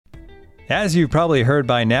As you've probably heard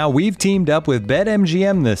by now, we've teamed up with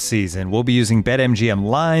BetMGM this season. We'll be using BetMGM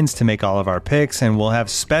lines to make all of our picks, and we'll have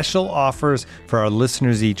special offers for our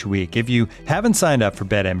listeners each week. If you haven't signed up for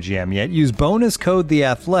BetMGM yet, use bonus code The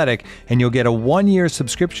Athletic, and you'll get a 1-year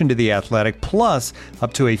subscription to The Athletic, plus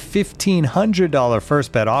up to a $1,500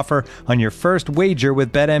 first bet offer on your first wager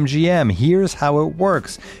with BetMGM. Here's how it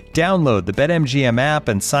works. Download the BetMGM app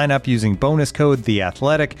and sign up using bonus code The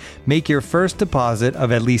Athletic. Make your first deposit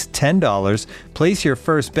of at least $10. Place your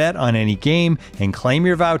first bet on any game and claim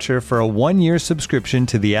your voucher for a 1-year subscription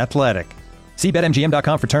to The Athletic. See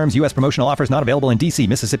BetMGM.com for terms. U.S. promotional offers not available in D.C.,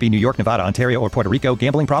 Mississippi, New York, Nevada, Ontario, or Puerto Rico.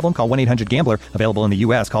 Gambling problem? Call 1-800-GAMBLER. Available in the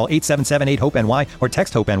U.S. Call 877-8-HOPE-NY or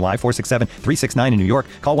text HOPE-NY 467-369 in New York.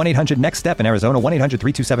 Call 1-800-NEXT-STEP in Arizona.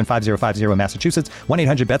 1-800-327-5050 in Massachusetts.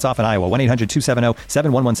 1-800-BETS-OFF in Iowa.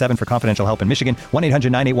 1-800-270-7117 for confidential help in Michigan.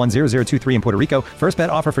 1-800-981-0023 in Puerto Rico. First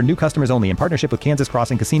bet offer for new customers only in partnership with Kansas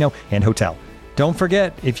Crossing Casino and Hotel. Don't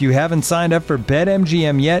forget, if you haven't signed up for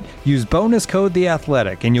BetMGM yet, use bonus code The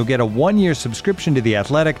Athletic, and you'll get a 1-year subscription to The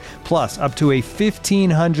Athletic, plus up to a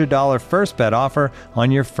 $1,500 first bet offer on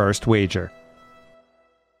your first wager.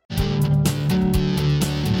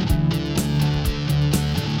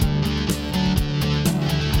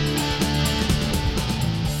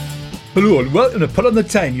 Hello and welcome to Put on the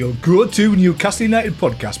Time, your go-to Newcastle United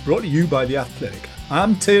podcast brought to you by The Athletic.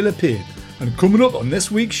 I'm Taylor Payne, and coming up on this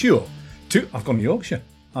week's show, I've gone to Yorkshire.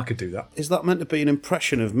 I could do that. Is that meant to be an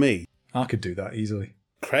impression of me? I could do that easily.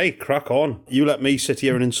 Craig, crack on. You let me sit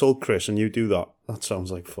here and insult Chris and you do that. That sounds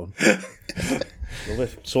like fun. Love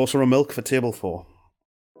it. Saucer of milk for table 4.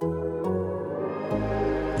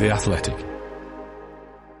 The Athletic.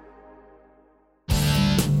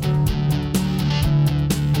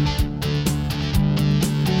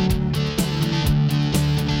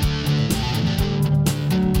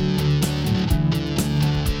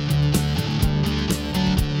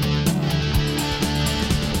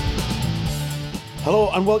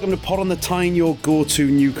 Hello and welcome to Pod on the Tyne, your go-to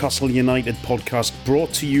Newcastle United podcast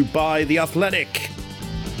brought to you by The Athletic.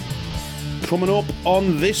 Coming up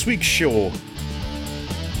on this week's show,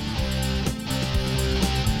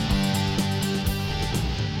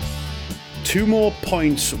 two more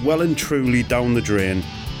points well and truly down the drain.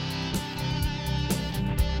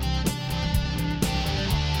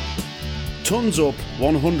 Tons up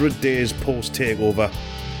 100 days post-takeover.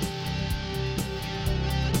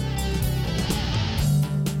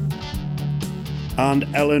 And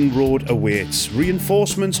Ellen Road awaits.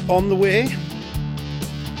 Reinforcements on the way.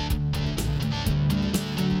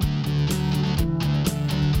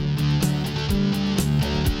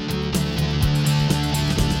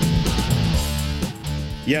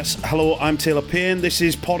 Yes, hello, I'm Taylor Payne. This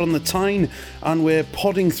is Pod on the Tyne, and we're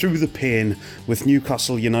podding through the pain with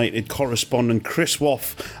Newcastle United correspondent Chris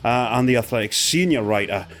Woff and The Athletic senior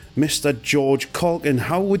writer, Mr. George Caulkin.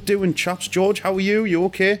 How we doing, chaps? George, how are you? You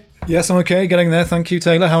okay? Yes, I'm okay. Getting there. Thank you,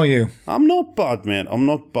 Taylor. How are you? I'm not bad, mate. I'm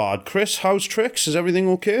not bad. Chris, how's tricks? Is everything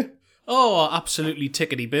okay? Oh, absolutely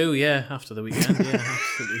tickety-boo, yeah, after the weekend, yeah,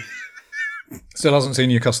 absolutely. Still hasn't seen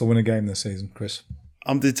Newcastle win a game this season, Chris.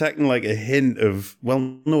 I'm detecting like a hint of, well,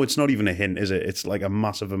 no, it's not even a hint, is it? It's like a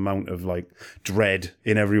massive amount of like dread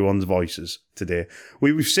in everyone's voices today.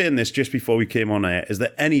 We were saying this just before we came on air. Is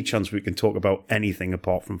there any chance we can talk about anything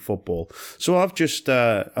apart from football? So I've just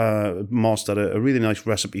mastered a really nice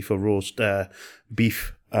recipe for roast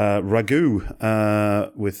beef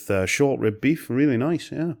ragu with short rib beef. Really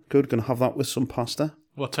nice, yeah. Good, gonna have that with some pasta.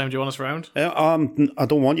 What time do you want us around? I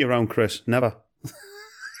don't want you around, Chris. Never.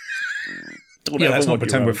 Let's not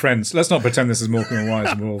pretend we're friends. Let's not pretend this is Morecambe and Wise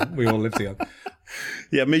and we all live together.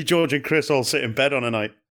 Yeah, me, George and Chris all sit in bed on a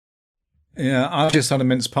night. Yeah, I've just had a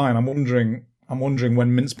mince pie and I'm wondering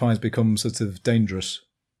when mince pies become sort of dangerous.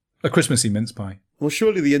 A Christmassy mince pie. Well,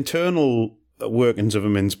 surely the internal workings of a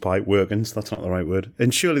mince pie, that's not the right word,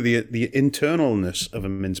 and surely the internalness of a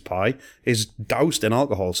mince pie is doused in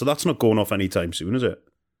alcohol, so that's not going off anytime soon, is it?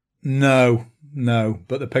 No,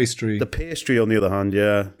 but the pastry... The pastry, on the other hand,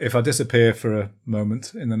 yeah. If I disappear for a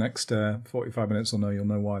moment in the next 45 minutes or no, you'll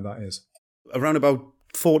know why that is. Around about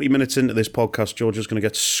 40 minutes into this podcast, George is going to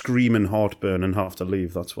get screaming heartburn and have to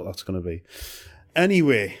leave. That's what that's going to be.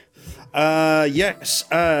 Anyway,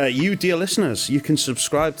 you dear listeners, you can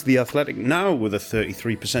subscribe to The Athletic now with a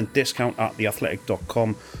 33% discount at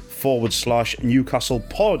theathletic.com/Newcastle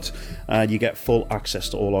pod. You get full access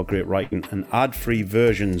to all our great writing and ad-free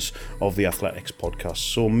versions of the Athletics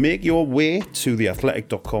podcast. So make your way to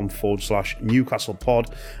theathletic.com/Newcastle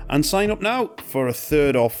pod and sign up now for a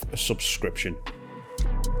third off subscription.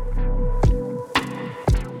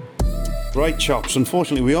 Right, chaps,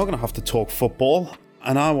 unfortunately we are going to have to talk football.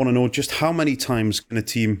 And I want to know just how many times can a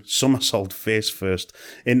team somersault face first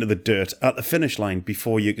into the dirt at the finish line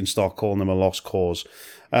before you can start calling them a lost cause.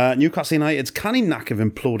 Newcastle United's canny knack of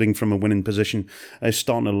imploding from a winning position is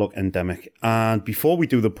starting to look endemic. And before we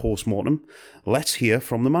do the post-mortem, let's hear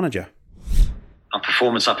from the manager. Our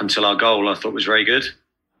performance up until our goal I thought was very good.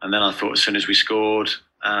 And then I thought as soon as we scored,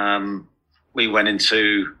 we went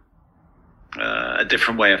into a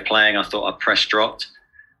different way of playing. I thought our press dropped,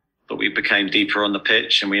 but we became deeper on the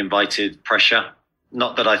pitch and we invited pressure.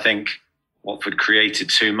 Not that I think Watford created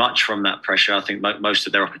too much from that pressure. I think most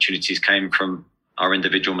of their opportunities came from our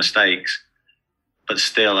individual mistakes. But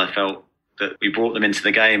still, I felt that we brought them into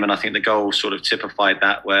the game, and I think the goal sort of typified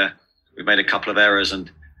that, where we made a couple of errors,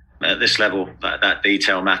 and at this level, that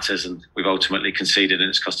detail matters, and we've ultimately conceded, and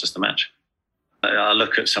it's cost us the match. I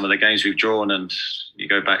look at some of the games we've drawn, and you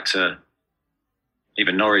go back to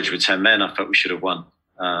even Norwich with 10 men, I felt we should have won.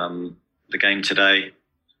 The game today,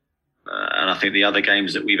 and I think the other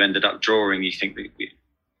games that we've ended up drawing, you think that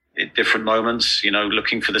at different moments,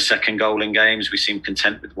 looking for the second goal in games, we seem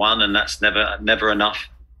content with one, and that's never enough.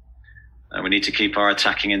 We need to keep our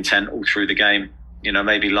attacking intent all through the game.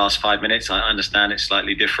 Maybe last 5 minutes, I understand it's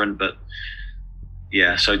slightly different, but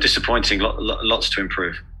yeah, so disappointing, lots to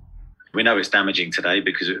improve. We know it's damaging today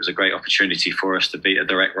because it was a great opportunity for us to beat a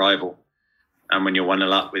direct rival. And when you're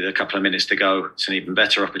 1-0 up with a couple of minutes to go, it's an even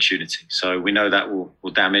better opportunity. So we know that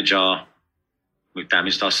will damage we've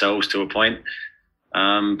damaged ourselves to a point.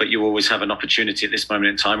 But you always have an opportunity at this moment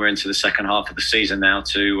in time. We're into the second half of the season now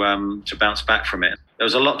to bounce back from it. There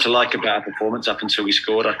was a lot to like about our performance up until we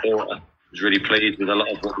scored. I thought I was really pleased with a lot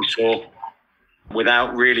of what we saw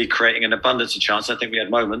without really creating an abundance of chance. I think we had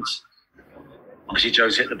moments. Obviously,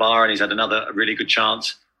 Joe's hit the bar and he's had a really good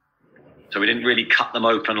chance. So we didn't really cut them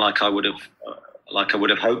open like I would have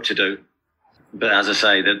hoped to do. But as I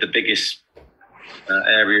say, the biggest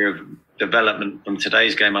area of development from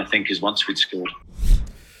today's game, I think, is once we'd scored.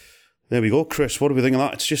 There we go, Chris. What do we think of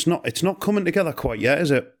that? It's not coming together quite yet,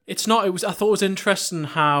 is it? It's not. I thought it was interesting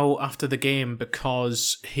how after the game,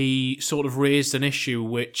 because he sort of raised an issue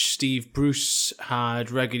which Steve Bruce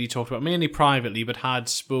had regularly talked about, mainly privately, but had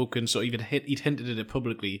spoken, so he'd hinted at it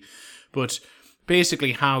publicly. But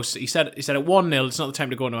basically, how he said at 1-0, it's not the time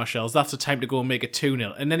to go into our shells. That's the time to go and make it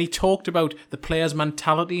 2-0. And then he talked about the players'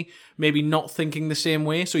 mentality, maybe not thinking the same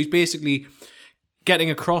way. So he's basically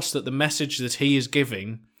getting across that the message that he is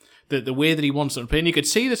giving, the way that he wants them to play. And you could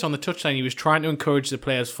see this on the touchline. He was trying to encourage the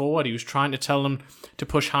players forward. He was trying to tell them to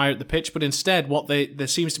push higher at the pitch. But instead, there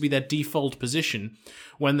seems to be their default position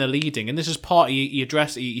when they're leading. And this is partly,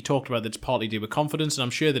 he talked about that it's partly due with confidence, and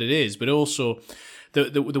I'm sure that it is. But also,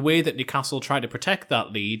 the way that Newcastle tried to protect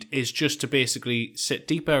that lead is just to basically sit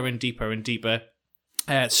deeper and deeper and deeper,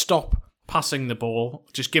 stop passing the ball,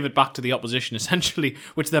 just give it back to the opposition, essentially,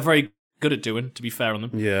 which they're very good at doing, to be fair on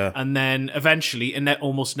them. Yeah. And then eventually,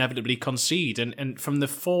 almost inevitably concede. And from the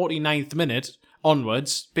 49th minute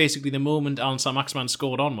onwards, basically the moment Alan Saint-Maximin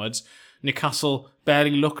scored onwards, Newcastle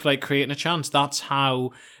barely looked like creating a chance. That's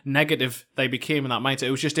how negative they became in that mindset.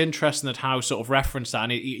 It was just interesting that how sort of referenced that.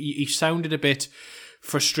 And he sounded a bit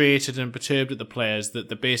frustrated and perturbed at the players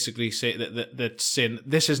that basically say that saying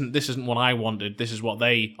this isn't what I wanted, this is what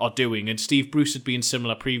they are doing. And Steve Bruce had been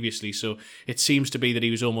similar previously, so it seems to be that he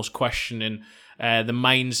was almost questioning the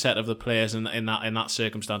mindset of the players in that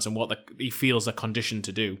circumstance and what he feels they're conditioned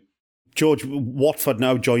to do. George, Watford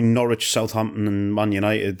now join Norwich, Southampton and Man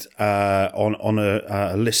United on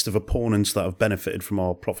a list of opponents that have benefited from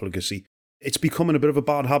our profligacy. It's becoming a bit of a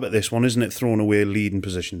bad habit, this one, isn't it, throwing away leading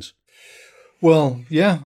positions? Well,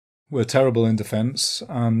 yeah, we're terrible in defence,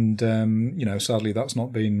 and sadly that's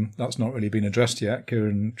not really been addressed yet.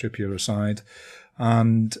 Kieran Trippier aside,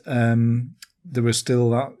 and there is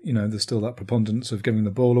still that preponderance of giving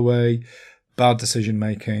the ball away, bad decision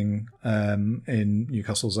making in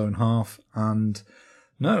Newcastle's own half, and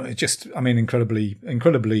no, it just,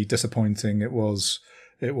 incredibly disappointing. It was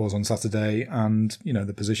on Saturday, and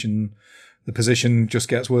the position just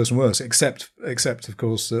gets worse and worse, except of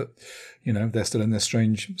course that they're still in this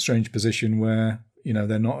strange position where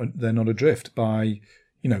they're not adrift by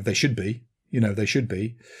they should be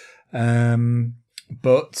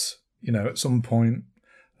but at some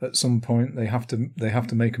point they have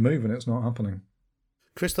to make a move, and it's not happening.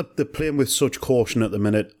 Chris, they're playing with such caution at the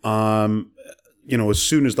minute. As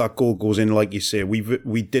soon as that goal goes in, like you say,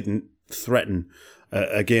 we didn't threaten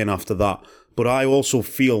again after that. But I also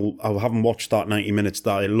feel, I haven't watched that 90 minutes,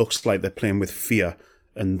 that it looks like they're playing with fear,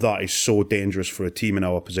 and that is so dangerous for a team in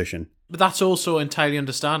our position. But that's also entirely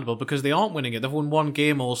understandable because they aren't winning it. They've won one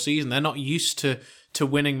game all season. They're not used to to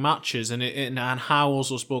winning matches, and Howe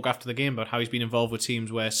also spoke after the game about how he's been involved with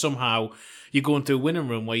teams where somehow you're going through a winning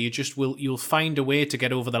run where you'll find a way to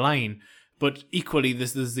get over the line. But equally,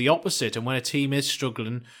 there's the opposite, and when a team is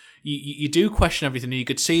struggling, you do question everything, and you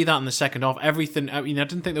could see that in the second half. Everything. I mean, I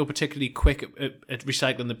didn't think they were particularly quick at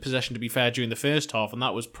recycling the possession, to be fair, during the first half, and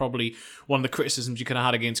that was probably one of the criticisms you could have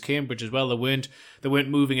had against Cambridge as well. They weren't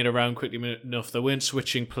moving it around quickly enough. They weren't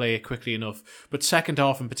switching play quickly enough. But second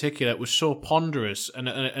half in particular, it was so ponderous,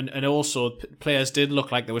 and also players did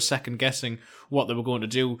look like they were second guessing what they were going to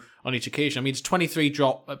do on each occasion. I mean, it's 23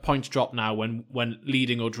 points drop now when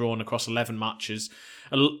leading or drawing across 11 matches.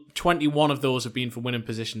 21 of those have been for winning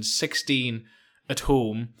positions, 16 at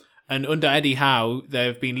home. And under Eddie Howe,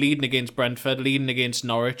 they've been leading against Brentford, leading against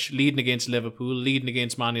Norwich, leading against Liverpool, leading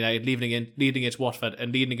against Man United, leading against Watford,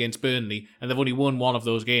 and leading against Burnley. And they've only won one of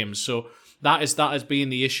those games. So that has been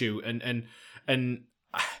the issue. And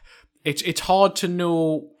it's hard to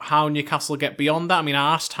know how Newcastle get beyond that. I mean,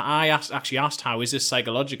 I actually asked Howe, is this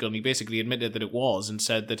psychological? And he basically admitted that it was, and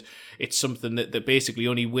said that it's something that basically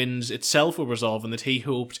only wins itself will resolve, and that he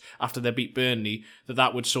hoped after they beat Burnley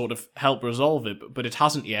that would sort of help resolve it, but it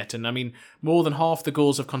hasn't yet. And I mean, more than half the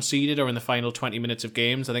goals have conceded are in the final 20 minutes of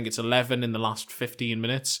games. I think it's 11 in the last 15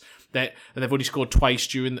 minutes. They've only scored twice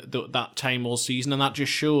during that time all season, and that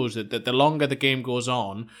just shows that the longer the game goes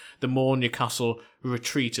on, the more Newcastle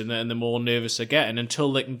retreat and the more nervous they're getting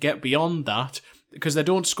until they can get beyond that, because they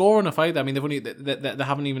don't score enough either. I mean,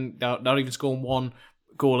 they're not even scoring one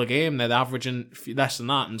goal a game. They're averaging less than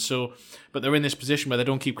that, and so, but they're in this position where they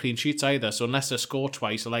don't keep clean sheets either. So unless they score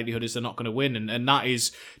twice, the likelihood is they're not going to win, and that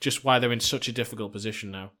is just why they're in such a difficult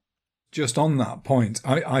position now. Just on that point,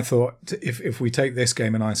 I thought if we take this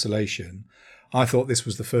game in isolation, I thought this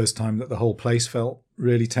was the first time that the whole place felt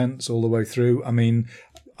really tense all the way through. I mean,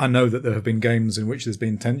 I know that there have been games in which there's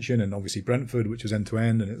been tension, and obviously Brentford, which was end to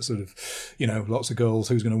end, and it's sort of, lots of goals,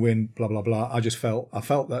 who's going to win, blah, blah, blah. I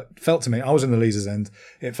felt to me, I was in the Leazes end,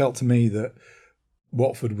 it felt to me that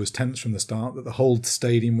Watford was tense from the start, that the whole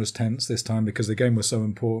stadium was tense this time because the game was so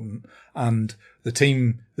important, and the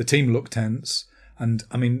team looked tense. And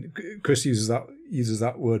I mean, Chris uses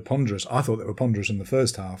that word ponderous. I thought they were ponderous in the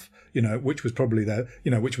first half, which was probably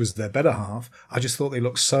which was their better half. I just thought they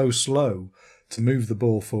looked so slow to move the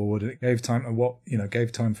ball forward, and it gave time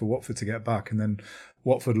for Watford to get back, and then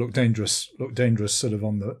Watford looked dangerous sort of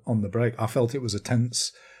on the break. I felt it was a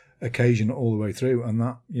tense occasion all the way through, and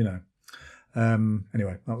that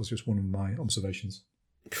anyway, that was just one of my observations.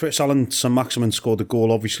 Chris Allen Saint-Maximin scored the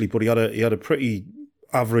goal, obviously, but he had a pretty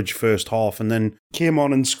average first half, and then came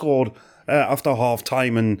on and scored after half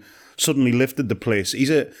time and suddenly lifted the place. He's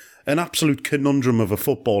an absolute conundrum of a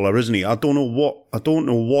footballer, isn't he? I don't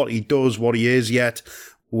know what he does, what he is yet,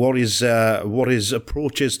 what his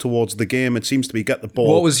approach is towards the game. It seems to be get the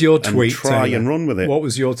ball. What was your tweet? Try and run with it. What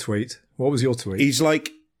was your tweet?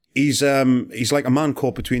 He's like a man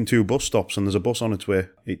caught between two bus stops, and there's a bus on its way.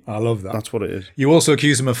 I love that. That's what it is. You also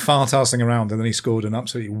accused him of fart-housing around, and then he scored an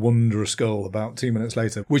absolutely wondrous goal about 2 minutes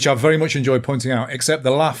later, which I very much enjoyed pointing out. Except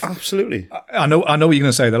the laugh. Absolutely. I know what you're going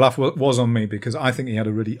to say. The laugh was on me because I think he had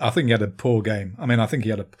a poor game. I mean, I think he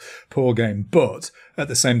had a poor game, but at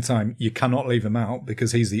the same time, you cannot leave him out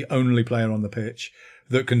because he's the only player on the pitch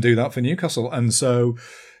that can do that for Newcastle, and so.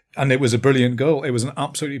 And it was a brilliant goal. It was an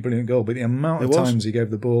absolutely brilliant goal. But the amount of times he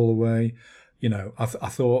gave the ball away, I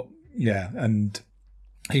thought, yeah, and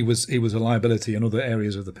he was a liability in other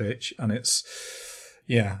areas of the pitch. And it's,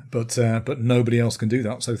 yeah, but nobody else can do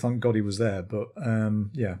that. So thank God he was there. But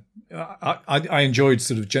yeah, I enjoyed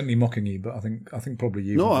sort of gently mocking you, but I think probably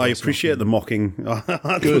you. No, I appreciate the mocking.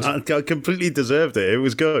 Good. I completely deserved it. It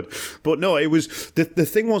was good. But no, it was the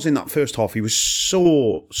thing was in that first half, he was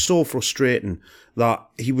so frustrating that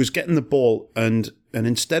he was getting the ball and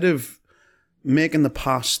instead of making the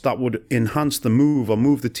pass that would enhance the move or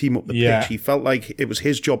move the team up the pitch, he felt like it was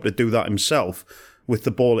his job to do that himself with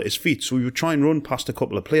the ball at his feet. So he would try and run past a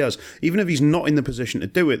couple of players. Even if he's not in the position to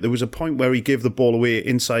do it, there was a point where he gave the ball away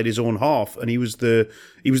inside his own half, and he was the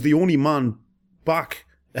only man back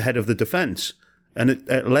ahead of the defence, and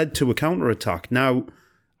it led to a counter-attack. Now,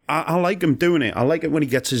 I like him doing it. I like it when he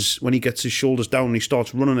gets his shoulders down and he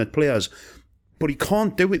starts running at players. But he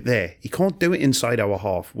can't do it there. He can't do it inside our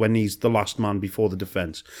half when he's the last man before the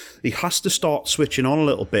defence. He has to start switching on a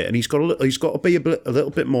little bit, and he's got to be a little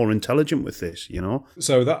bit more intelligent with this,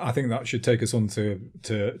 So I think that should take us on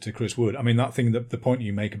to Chris Wood. I mean, the point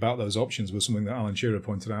you make about those options was something that Alan Shearer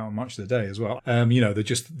pointed out on Match of the Day as well.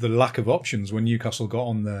 The lack of options when Newcastle got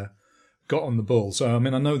on the ball. So I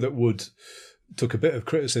mean, I know that Wood took a bit of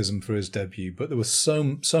criticism for his debut, but there was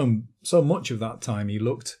so much of that time he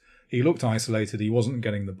looked he looked isolated. He wasn't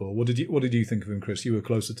getting the ball. What did you think of him, Chris? You were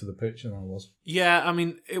closer to the pitch than I was. Yeah, I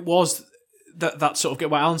mean, it was that sort of.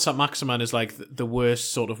 Well, Alan Saint-Maximin is like the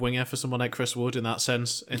worst sort of winger for someone like Chris Wood in that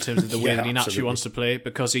sense, in terms of the way that he naturally wants to play,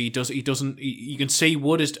 because he doesn't. You can see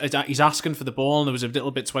Wood he's asking for the ball, and there was a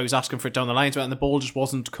little bit where he was asking for it down the line, and the ball just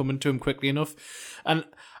wasn't coming to him quickly enough, and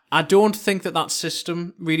I don't think that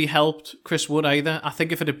system really helped Chris Wood either. I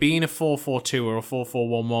think if it had been a 4-4-2 or a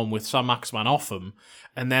 4-4-1-1 with Saint-Maximin off him,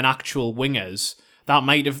 and then actual wingers, that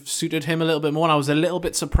might have suited him a little bit more. And I was a little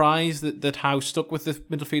bit surprised that Howe stuck with the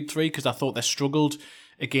midfield three, because I thought they struggled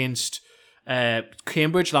against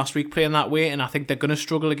Cambridge last week playing that way, and I think they're going to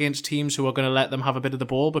struggle against teams who are going to let them have a bit of the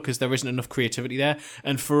ball, because there isn't enough creativity there.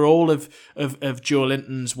 And for all of Joe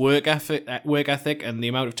Linton's work ethic and the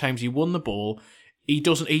amount of times he won the ball, he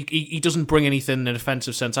doesn't bring anything in an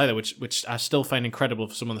offensive sense either, which I still find incredible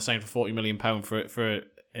for someone that's signed for £40 million for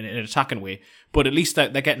in an attacking way. But at least they're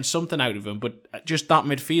getting something out of him. But just that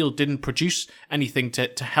midfield didn't produce anything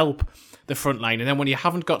to help the front line. And then when you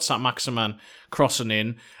haven't got Saint-Maximin crossing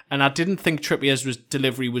in, and I didn't think Trippier's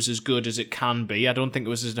delivery was as good as it can be. I don't think it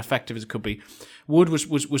was as effective as it could be. Wood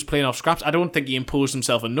was playing off scraps. I don't think he imposed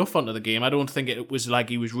himself enough onto the game. I don't think it was like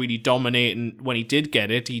he was really dominating when he did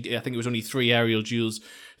get it. I think it was only 3 aerial duels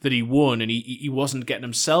that he won, and he wasn't getting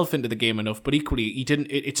himself into the game enough. But equally, he didn't.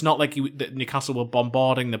 It's not like that Newcastle were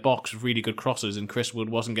bombarding the box with really good crosses, and Chris Wood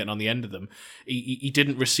wasn't getting on the end of them. He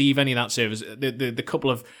didn't receive any of that service. The couple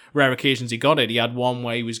of rare occasions he got it, he had one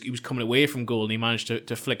where he was coming away from goal and he managed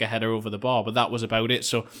to flick a header over the bar, but that was about it.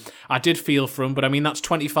 So I did feel for him, but I mean, that's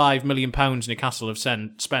 £25 million Newcastle have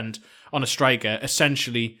spent on a striker,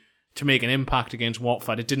 essentially to make an impact against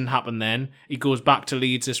Watford. It didn't happen then. He goes back to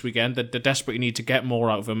Leeds this weekend. They desperately need to get more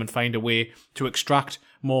out of him and find a way to extract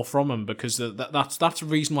more from him, because that's the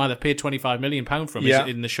reason why they paid £25 million for him, is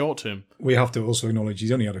in the short term. We have to also acknowledge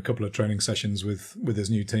he's only had a couple of training sessions with his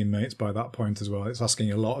new teammates by that point as well. It's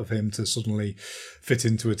asking a lot of him to suddenly fit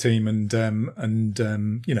into a team, and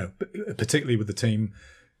you know, particularly with the team,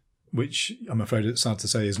 which I'm afraid it's sad to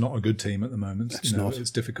say is not a good team at the moment.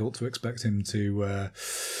 It's difficult to expect him to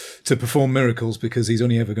perform miracles, because he's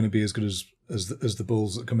only ever going to be as good as the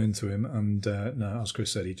balls that come into him. And no, as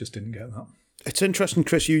Chris said, he just didn't get that. It's interesting,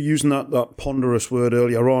 Chris, you using that ponderous word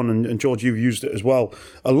earlier on, and George, you've used it as well.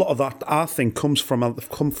 A lot of that, I think, come from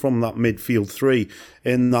that midfield three,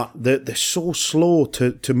 in that they're so slow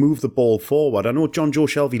to move the ball forward. I know Jonjo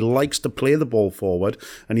Shelvey likes to play the ball forward,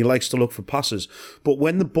 and he likes to look for passes, but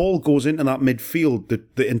when the ball goes into that midfield,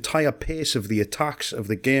 the entire pace of the attacks of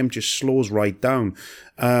the game just slows right down.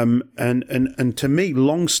 And to me,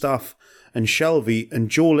 Longstaff and Shelvey and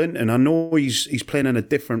Joe Linton, I know he's playing in a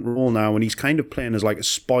different role now, and he's kind of playing as like a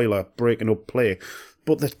spoiler, breaking up play.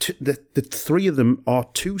 But the three of them are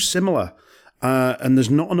too similar, and there's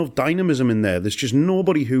not enough dynamism in there. There's just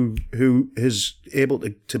nobody who is able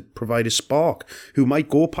to provide a spark, who might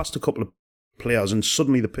go past a couple of players and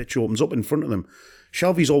suddenly the pitch opens up in front of them.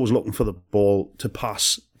 Shelvey's always looking for the ball to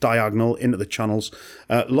pass diagonal into the channels.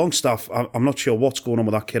 Longstaff, I'm not sure what's going on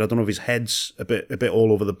with that kid. I don't know if his head's a bit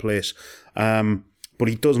all over the place, but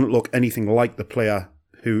he doesn't look anything like the player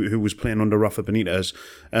who was playing under Rafa Benitez.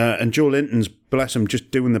 And Joe Linton's, bless him, just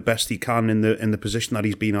doing the best he can in the position that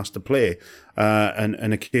he's been asked to play,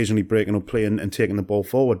 and occasionally breaking up play and taking the ball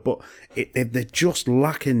forward. But they're just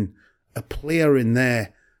lacking a player in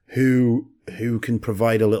there who can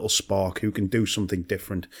provide a little spark, who can do something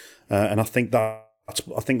different, and I think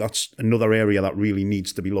that's another area that really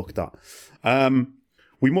needs to be looked at.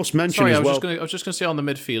 We must mention as well. I was just going to say on the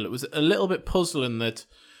midfield, it was a little bit puzzling that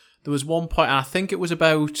there was one point, and I think it was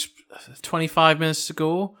about 25 minutes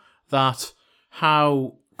ago, that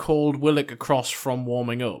Howe called Willock across from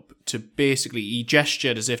warming up to basically, he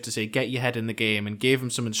gestured as if to say, get your head in the game, and gave him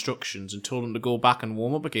some instructions and told him to go back and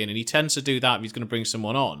warm up again. And he tends to do that if he's going to bring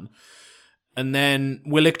someone on. And then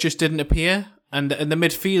Willock just didn't appear. And the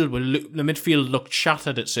midfield looked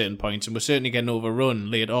shattered at certain points, and was certainly getting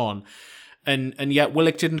overrun later on. And yet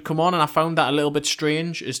Willock didn't come on, and I found that a little bit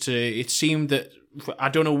strange. It seemed that, I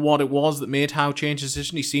don't know what it was that made Howe change his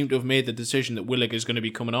decision. He seemed to have made the decision that Willock is going to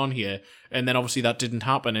be coming on here, and then obviously that didn't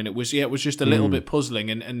happen. And it was just a little bit puzzling,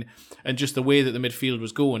 and just the way that the midfield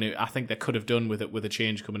was going, I think they could have done with a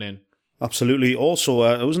change coming in. Absolutely. Also,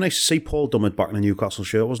 it was nice to see Paul Dummett back in a Newcastle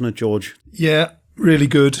shirt, wasn't it, George? Yeah, really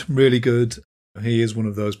good, really good. He is one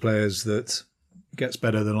of those players that gets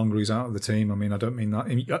better the longer he's out of the team. I mean, I don't mean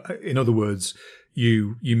that. In other words,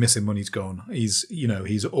 you miss him when he's gone. He's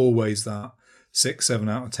always that 6, 7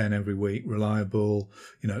 out of 10 every week, reliable.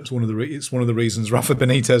 It's one of the reasons Rafa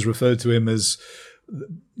Benitez referred to him as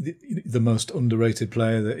the most underrated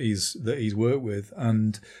player that he's worked with,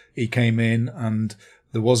 and he came in and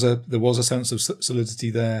there was a sense of solidity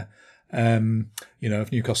there.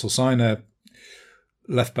 If Newcastle sign a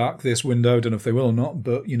left back this window, don't know if they will or not,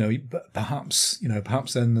 but perhaps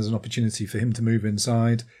then there's an opportunity for him to move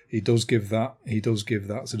inside. He does give that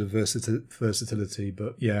sort of versatility.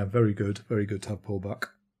 But yeah, very good to have Paul back.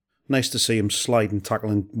 Nice to see him sliding,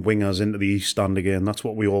 tackling wingers into the East Stand again. That's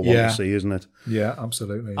what we all want to see, isn't it? Yeah,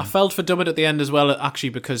 absolutely. I felt for Dummett at the end as well, actually,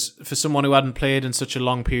 because for someone who hadn't played in such a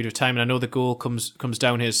long period of time, and I know the goal comes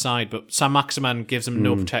down his side, but Saint-Maximin gives him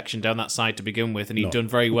no protection down that side to begin with, and he'd done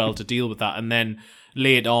very well to deal with that. And then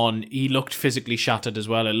late on, he looked physically shattered as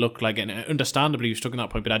well. It looked like, and understandably, he was stuck in that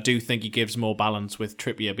point, but I do think he gives more balance with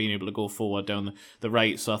Trippier being able to go forward down the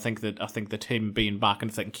right. So I think that him being back, and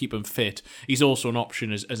if they can keep him fit, he's also an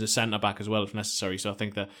option as a centre back as well if necessary. So I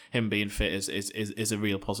think that him being fit is a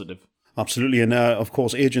real positive. Absolutely, and of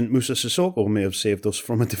course, Agent Moussa Sissoko may have saved us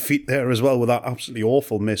from a defeat there as well with that absolutely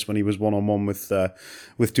awful miss when he was one-on-one with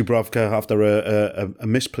Dubravka after a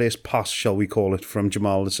misplaced pass, shall we call it, from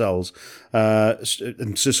Jamal Lascelles.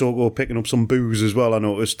 And Sissoko picking up some boos as well, I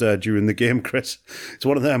noticed during the game, Chris. It's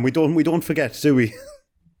one of them. We don't forget, do we?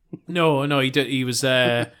 No, he did. He was.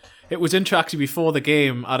 It was interactive before the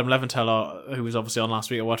game. Adam Leventhal, who was obviously on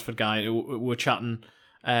last week, a Watford guy, we were chatting.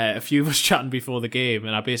 A few of us chatting before the game,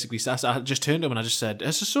 and I just turned to him and I just said,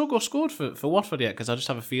 "Has Sissoko scored for Watford yet? Because I just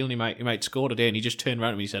have a feeling he might score today." And he just turned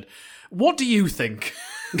around to me and he said, "What do you think?"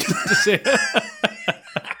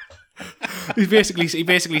 He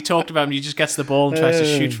basically talked about him. He just gets the ball and tries to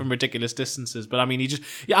shoot from ridiculous distances. But I mean,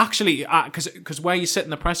 because where you sit in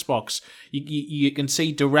the press box, you can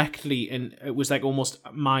see directly, and it was like almost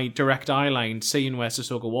my direct eye line seeing where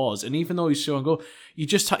Sissoko was. And even though he's showing goal, you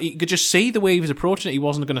could just see the way he was approaching it. He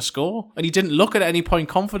wasn't going to score, and he didn't look at any point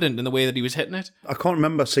confident in the way that he was hitting it. I can't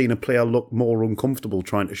remember seeing a player look more uncomfortable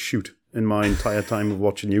trying to shoot in my entire time of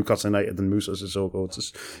watching Newcastle United than Moussa Sissoko. It's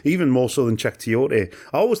just, even more so than Cheick Tiote.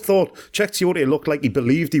 I always thought Cheick Tiote looked like he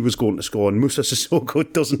believed he was going to score, and Moussa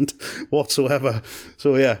Sissoko doesn't whatsoever.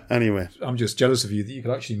 So yeah, anyway. I'm just jealous of you that you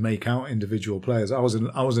could actually make out individual players. I was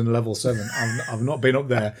in level 7. I've not been up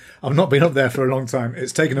there. I've not been up there for a long time.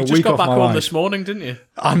 It's taken a week off my life. You just got back home this morning, didn't you?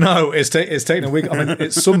 I know. It's taken a week. I mean,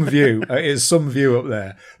 it's some view. It is some view up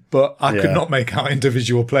there. But I could not make out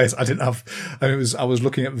individual players. I was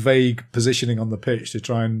looking at vague positioning on the pitch to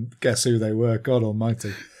try and guess who they were. God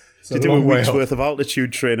almighty. So did you do a week's worth of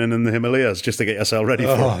altitude training in the Himalayas just to get yourself ready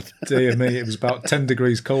for it? Dear me, it was about 10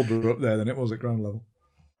 degrees colder up there than it was at ground level.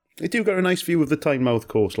 You do get a nice view of the Tynemouth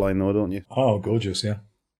coastline though, don't you? Oh, gorgeous, yeah.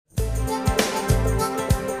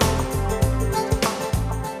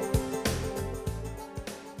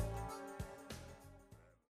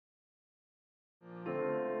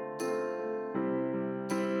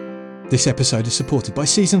 This episode is supported by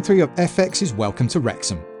Season 3 of FX's Welcome to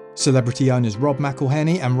Wrexham. Celebrity owners Rob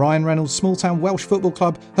McElhenney and Ryan Reynolds' small-town Welsh football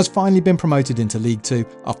club has finally been promoted into League 2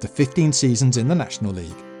 after 15 seasons in the National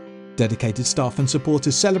League. Dedicated staff and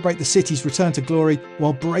supporters celebrate the city's return to glory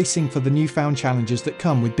while bracing for the newfound challenges that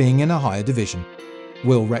come with being in a higher division.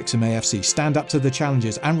 Will Wrexham AFC stand up to the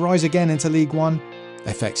challenges and rise again into League 1?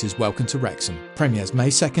 FX's Welcome to Wrexham premieres May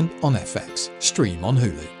 2nd on FX. Stream on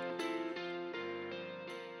Hulu.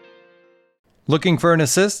 Looking for an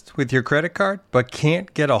assist with your credit card, but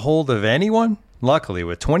can't get a hold of anyone? Luckily,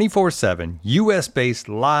 with 24/7 US-based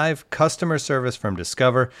live customer service from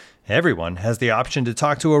Discover, everyone has the option to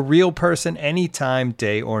talk to a real person anytime,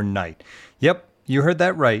 day or night. Yep, you heard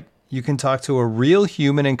that right. You can talk to a real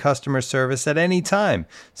human in customer service at any time.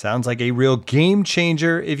 Sounds like a real game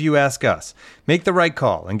changer if you ask us. Make the right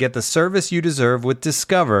call and get the service you deserve with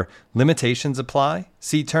Discover. Limitations apply.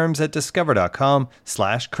 See terms at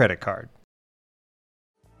discover.com/creditcard.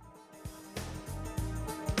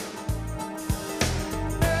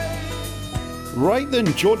 Right then,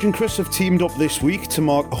 George and Chris have teamed up this week to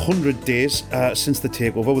mark 100 days since the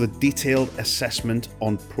takeover with a detailed assessment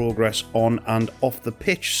on progress on and off the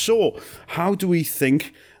pitch. So, how do we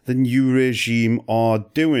think the new regime are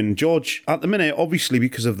doing? George, at the minute, obviously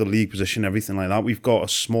because of the league position, everything like that, we've got a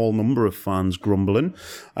small number of fans grumbling.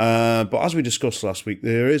 But as we discussed last week,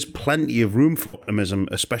 there is plenty of room for optimism,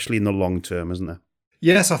 especially in the long term, isn't there?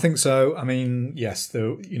 Yes, I think so. I mean, yes,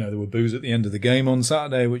 there were boos at the end of the game on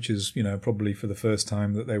Saturday, which is, probably for the first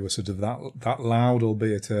time that they were sort of that loud,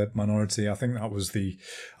 albeit a minority. I think that was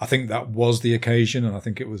the occasion, and I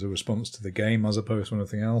think it was a response to the game as opposed to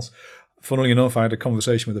anything else. Funnily enough, I had a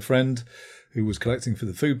conversation with a friend who was collecting for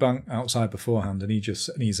the food bank outside beforehand, and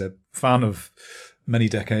he's a fan of many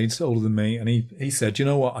decades older than me, and he said, "You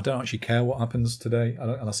know what? I don't actually care what happens today."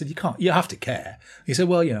 And I said, "You can't. You have to care." He said,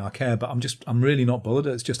 "Well, I care, but I'm really not bothered.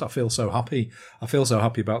 It's just I feel so happy. I feel so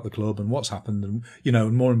happy about the club and what's happened, and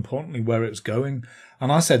and more importantly, where it's going."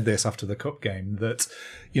 And I said this after the cup game that,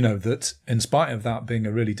 that in spite of that being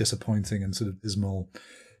a really disappointing and sort of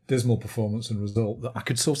dismal performance and result, that I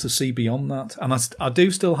could sort of see beyond that, and I do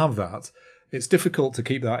still have that. It's difficult to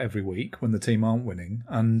keep that every week when the team aren't winning,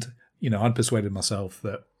 and I'd persuaded myself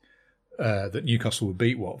that Newcastle would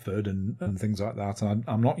beat Watford and things like that. And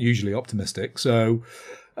I'm not usually optimistic, so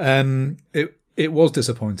it was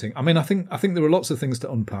disappointing. I mean, I think there are lots of things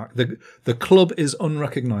to unpack. The club is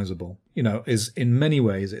unrecognisable. Is in many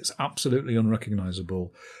ways it's absolutely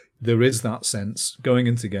unrecognisable. There is that sense going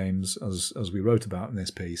into games, as we wrote about in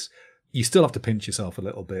this piece. You still have to pinch yourself a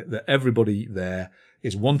little bit that everybody there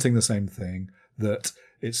is wanting the same thing. That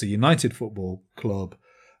it's a united football club.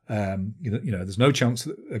 There's no chance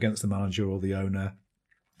against the manager or the owner.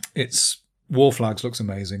 It's Wall Flags looks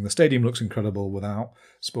amazing. The stadium looks incredible without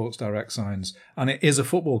Sports Direct signs, and it is a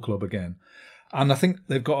football club again. And I think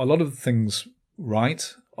they've got a lot of things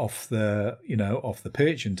right off the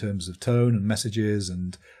pitch in terms of tone and messages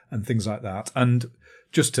and things like that. And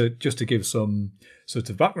just to give some sort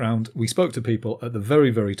of background, we spoke to people at the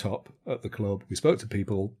very, very top at the club. We spoke to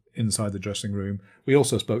people inside the dressing room. We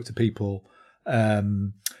also spoke to people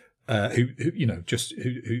who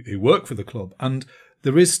work for the club, and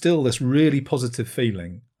there is still this really positive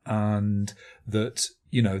feeling, and that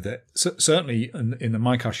certainly in the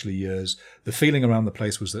Mike Ashley years, the feeling around the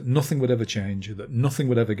place was that nothing would ever change, that nothing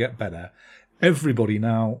would ever get better. Everybody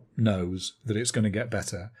now knows that it's going to get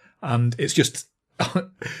better, and it's just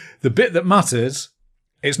the bit that matters.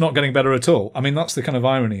 It's not getting better at all. I mean, that's the kind of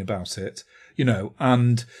irony about it.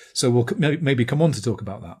 And so we'll maybe come on to talk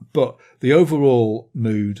about that. But the overall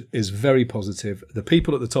mood is very positive. The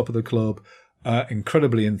people at the top of the club are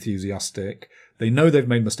incredibly enthusiastic. They know they've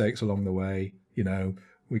made mistakes along the way.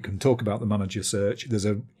 We can talk about the manager search. There's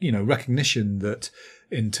a, recognition that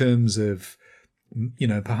in terms of,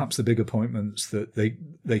 perhaps the big appointments that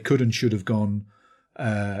they could and should have gone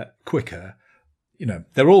quicker.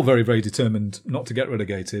 They're all very, very determined not to get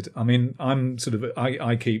relegated. I mean,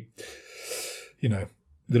 I keep...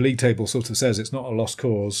 the league table sort of says it's not a lost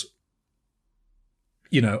cause.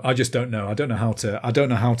 I just don't know. I don't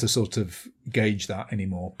know how to sort of gauge that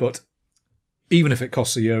anymore. But even if it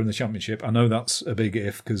costs a year in the Championship, I know that's a big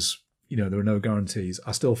if because, there are no guarantees.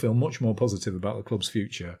 I still feel much more positive about the club's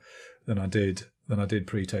future than I did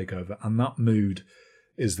pre-takeover. And that mood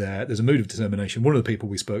is there. There's a mood of determination. One of the people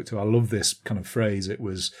we spoke to, I love this kind of phrase. It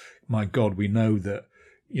was, my God, we know that,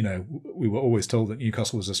 we were always told that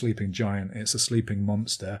Newcastle was a sleeping giant. It's a sleeping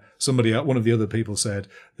monster. One of the other people said,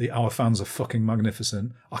 our fans are fucking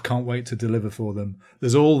magnificent. I can't wait to deliver for them.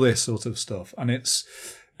 There's all this sort of stuff. And it's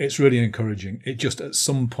really encouraging. It just, at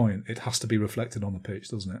some point, it has to be reflected on the pitch,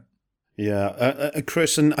 doesn't it? Yeah.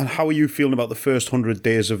 Chris, and how are you feeling about the first 100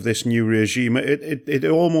 days of this new regime? It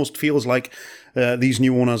almost feels like these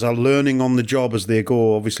new owners are learning on the job as they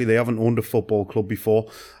go. Obviously, they haven't owned a football club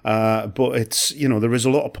before, but it's, there is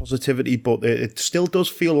a lot of positivity, but it still does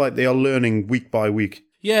feel like they are learning week by week.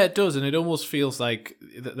 Yeah, it does, and it almost feels like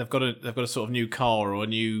they've got a sort of new car or a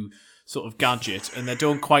new sort of gadget, and they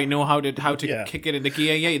don't quite know how to kick it into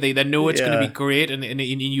gear. Yeah, they know it's going to be great, and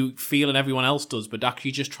you feel, and everyone else does, but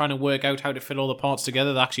actually just trying to work out how to fit all the parts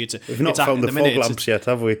together. Actually, we've not found the fog lamps yet,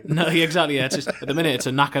 have we? No, exactly. Yeah, it's just, at the minute, it's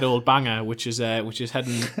a knackered old banger, which is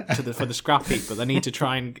heading for the scrap heap. But they need to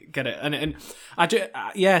try and get it. And I do.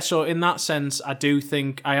 So in that sense, I do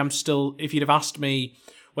think I am still. If you'd have asked me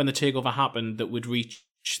when the takeover happened that would reach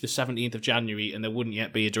the 17th of January and there wouldn't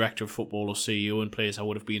yet be a director of football or CEO in place, I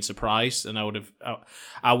would have been surprised, and I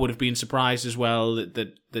would have been surprised as well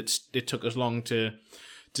that it took us long to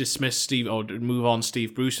dismiss Steve or move on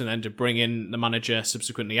Steve Bruce and then to bring in the manager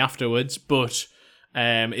subsequently afterwards. But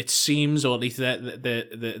it seems, or at least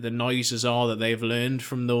the noises are, that they've learned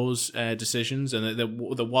from those decisions, and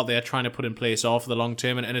that what they're trying to put in place are for the long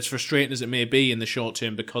term. And it's frustrating as it may be in the short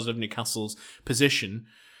term because of Newcastle's position,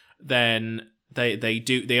 then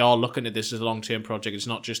they are looking at this as a long-term project. It's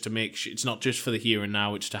not just it's not just for the here and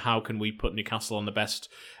now. It's to how can we put Newcastle on the best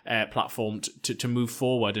platform to move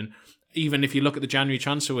forward. And even if you look at the January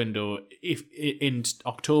transfer window, if in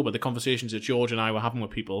October, the conversations that George and I were having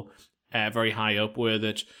with people very high up were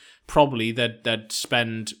that probably they'd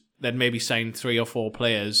maybe sign 3 or 4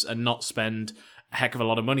 players and not spend a heck of a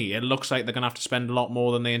lot of money. It looks like they're going to have to spend a lot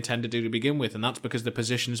more than they intend to do to begin with, and that's because the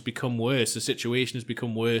position has become worse. The situation has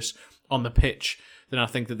become worse on the pitch than I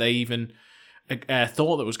think that they even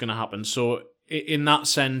thought that was going to happen. So in that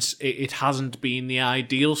sense, it hasn't been the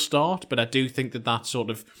ideal start, but I do think that sort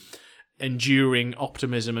of enduring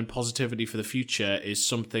optimism and positivity for the future is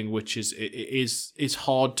something which is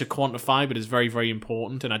hard to quantify, but is very, very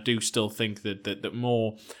important. And I do still think that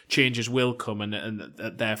more changes will come, and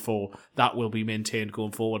therefore that will be maintained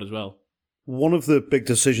going forward as well. One of the big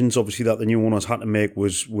decisions, obviously, that the new owners had to make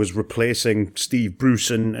was replacing Steve Bruce,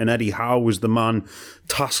 and Eddie Howe was the man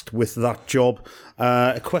tasked with that job.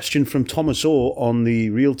 A question from Thomas O on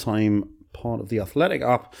the real-time part of the Athletic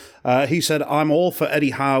app. He said, I'm all for Eddie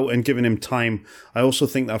Howe and giving him time. I also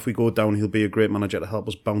think that if we go down, he'll be a great manager to help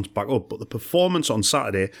us bounce back up. But the performance on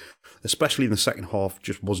Saturday, especially in the second half,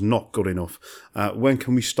 just was not good enough. When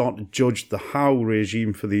can we start to judge the Howe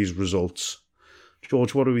regime for these results?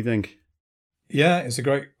 George, what do we think? Yeah, it's a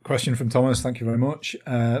great question from Thomas. Thank you very much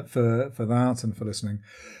for that and for listening.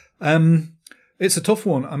 It's a tough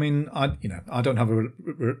one. I mean, I don't have a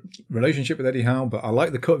relationship with Eddie Howe, but I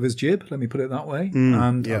like the cut of his jib. Let me put it that way.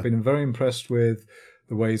 I've been very impressed with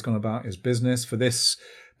the way he's gone about his business. For this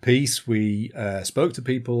piece, we spoke to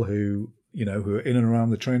people who are in and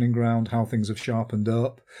around the training ground, how things have sharpened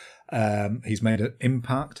up. He's made an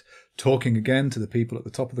impact. Talking again to the people at the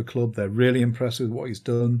top of the club, they're really impressed with what he's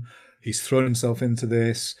done. He's thrown himself into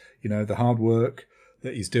this, the hard work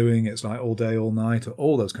that he's doing. It's like all day, all night,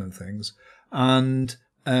 all those kind of things. And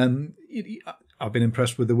I've been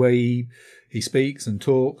impressed with the way he speaks and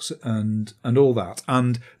talks and all that.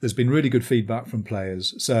 And there's been really good feedback from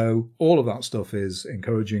players. So all of that stuff is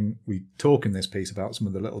encouraging. We talk in this piece about some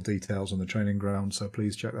of the little details on the training ground, so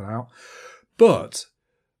please check that out. But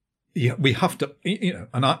we have to,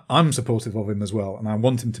 and I'm supportive of him as well, and I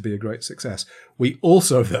want him to be a great success. We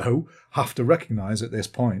also, though, have to recognise at this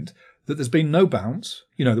point that there's been no bounce.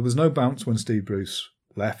 There was no bounce when Steve Bruce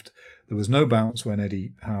left. There was no bounce when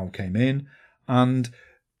Eddie Howe came in. And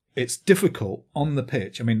it's difficult on the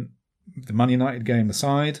pitch. I mean, the Man United game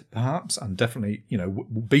aside, perhaps, and definitely,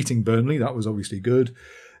 beating Burnley, that was obviously good.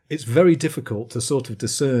 It's very difficult to sort of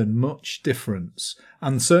discern much difference.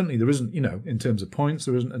 And certainly there isn't, in terms of points,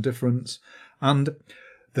 there isn't a difference. And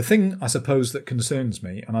the thing, I suppose, that concerns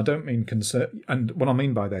me, and I don't mean concern, and what I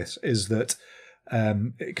mean by this is that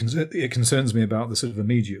it concerns me about the sort of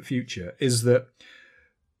immediate future, is that,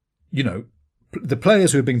 the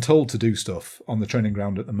players who are being told to do stuff on the training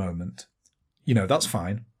ground at the moment, that's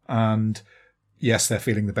fine. And yes, they're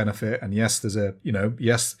feeling the benefit. And yes,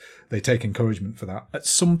 yes, they take encouragement for that. At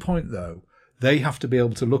some point, though, they have to be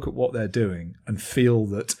able to look at what they're doing and feel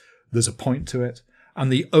that there's a point to it. And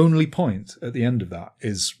the only point at the end of that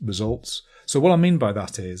is results. So what I mean by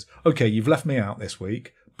that is, okay, you've left me out this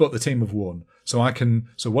week, but the team have won. So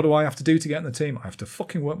what do I have to do to get in the team? I have to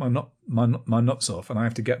fucking work my nuts off, and I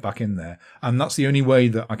have to get back in there. And that's the only way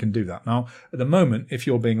that I can do that. Now, at the moment, if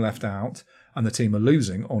you're being left out and the team are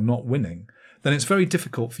losing or not winning, then it's very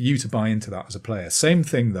difficult for you to buy into that as a player. Same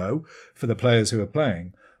thing, though, for the players who are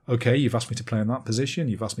playing. Okay, you've asked me to play in that position.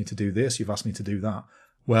 You've asked me to do this. You've asked me to do that.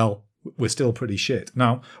 Well, we're still pretty shit.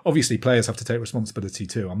 Now, obviously, players have to take responsibility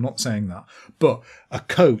too. I'm not saying that. But a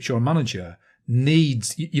coach or a manager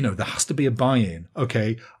needs, there has to be a buy-in.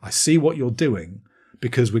 Okay, I see what you're doing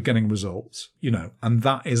because we're getting results, and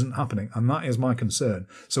that isn't happening. And that is my concern.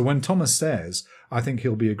 So when Thomas says, I think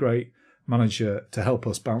he'll be a great manager to help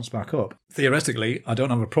us bounce back up, theoretically, I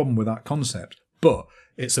don't have a problem with that concept. But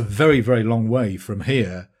it's a very, very long way from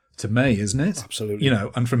here to May, isn't it? Absolutely.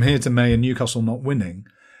 And from here to May and Newcastle not winning,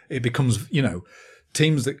 it becomes,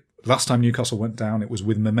 teams that last time Newcastle went down, it was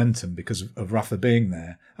with momentum because of Rafa being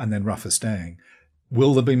there and then Rafa staying.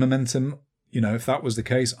 Will there be momentum? If that was the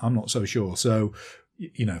case, I'm not so sure. So,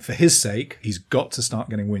 for his sake, he's got to start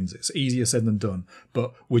getting wins. It's easier said than done,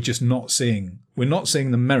 but we're not seeing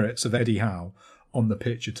the merits of Eddie Howe on the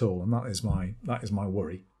pitch at all, and that is my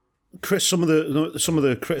worry. Chris, some of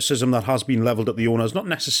the criticism that has been levelled at the owners, not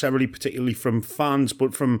necessarily particularly from fans,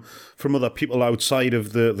 but from other people outside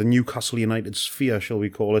of the Newcastle United sphere, shall we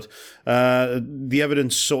call it, the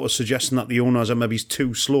evidence sort of suggesting that the owners are maybe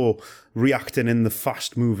too slow reacting in the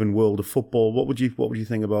fast-moving world of football. What would you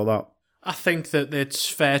think about that? I think that it's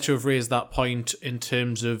fair to have raised that point in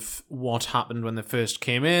terms of what happened when they first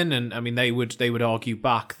came in, and I mean they would argue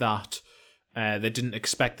back that they didn't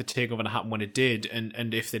expect the takeover to happen when it did,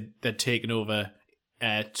 and if they'd taken over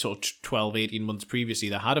sort of 12, 18 months previously,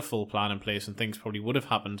 they had a full plan in place and things probably would have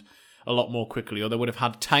happened a lot more quickly, or they would have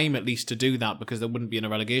had time at least to do that because they wouldn't be in a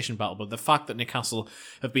relegation battle. But the fact that Newcastle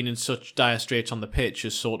have been in such dire straits on the pitch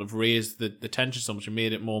has sort of raised the tension so much and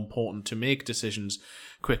made it more important to make decisions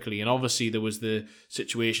quickly. And obviously there was the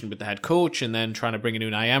situation with the head coach and then trying to bring in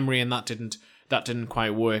Unai Emery, and that didn't that didn't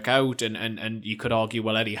quite work out, and you could argue,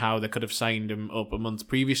 well, Eddie Howe, they could have signed him up a month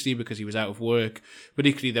previously because he was out of work, but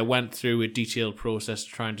equally they went through a detailed process to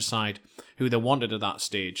try and decide who they wanted at that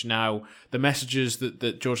stage. Now, the messages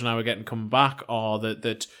that George and I were getting coming back are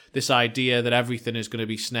that this idea that everything is going to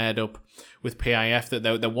be snared up with PIF, that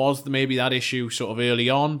there was maybe that issue sort of early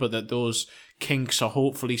on, but that those kinks are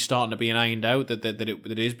hopefully starting to be ironed out, that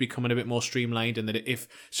it is becoming a bit more streamlined, and that if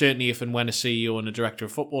and when a CEO and a director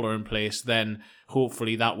of football are in place, then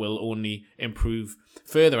hopefully that will only improve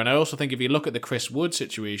further. And I also think if you look at the Chris Wood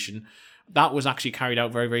situation, that was actually carried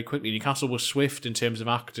out very, very quickly. Newcastle was swift in terms of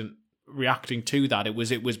reacting to that. It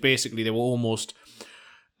was basically they were almost...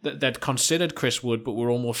 They'd considered Chris Wood, but were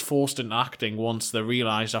almost forced into acting once they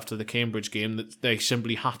realised after the Cambridge game that they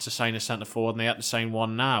simply had to sign a centre forward, and they had to sign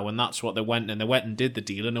one now, and that's what they went and did the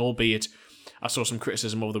deal. And albeit, I saw some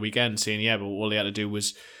criticism over the weekend saying, yeah, but all they had to do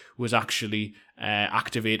was actually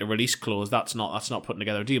activate a release clause. That's not putting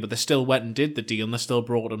together a deal, but they still went and did the deal, and they still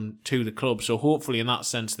brought him to the club. So hopefully, in that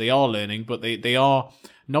sense, they are learning, but they are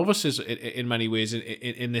novices in many ways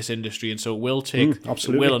in this industry, and so it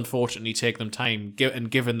will unfortunately take them time. And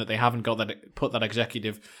given that they haven't put that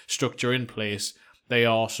executive structure in place, they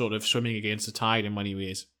are sort of swimming against the tide in many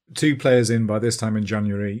ways. 2 players in by this time in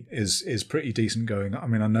January is pretty decent going. I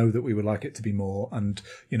mean, I know that we would like it to be more, and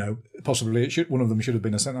possibly one of them should have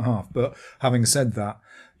been a centre half. But having said that,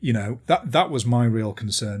 that was my real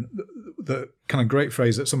concern. The kind of great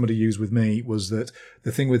phrase that somebody used with me was that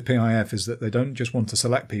the thing with PIF is that they don't just want to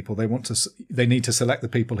select people; they need to select the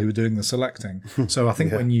people who are doing the selecting. So I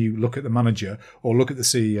think when you look at the manager or look at the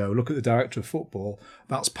CEO, look at the director of football,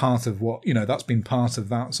 that's part of what that's been part of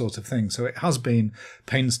that sort of thing. So it has been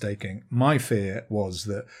painstaking. My fear was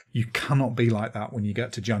that you cannot be like that when you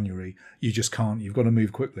get to January. You just can't. You've got to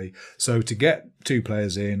move quickly. So to get 2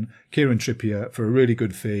 players in, Kieran Trippier for a really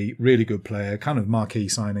good fee, really good player, kind of marquee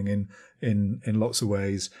signing in lots of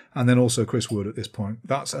ways, and then also Chris Wood at this point.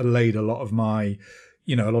 That's allayed a lot of my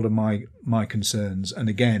my concerns. And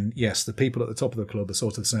again, yes, the people at the top of the club are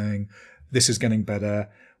sort of saying this is getting better.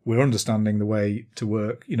 We're understanding the way to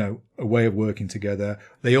work, a way of working together.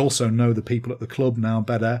 They also know the people at the club now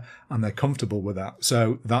better, and they're comfortable with that.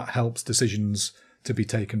 So that helps decisions to be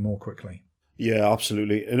taken more quickly. Yeah,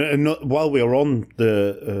 absolutely. And while we are on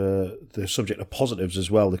the subject of positives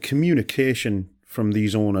as well, the communication from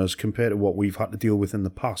these owners compared to what we've had to deal with in the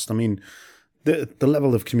past. I mean, the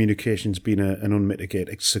level of communication's been an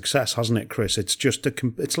unmitigated success, hasn't it, Chris? It's just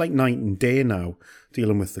it's like night and day now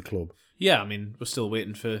dealing with the club. Yeah, I mean, we're still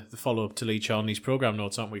waiting for the follow-up to Lee Charnley's programme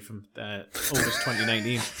notes, aren't we, from August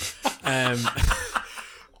 2019.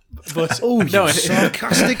 But no,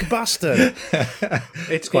 sarcastic bastard!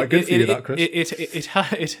 It's quite good for you, that,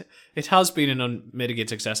 Chris. It has been an unmitigated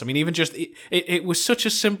success. I mean, even just it was such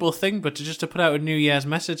a simple thing, but to put out a New Year's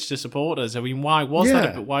message to supporters. I mean, why was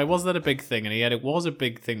that a big thing? And yet, it was a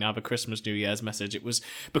big thing to have a Christmas New Year's message. It was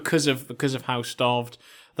because of how starved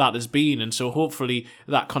that has been, and so hopefully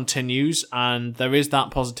that continues, and there is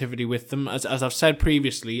that positivity with them. As I've said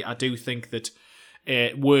previously, I do think that.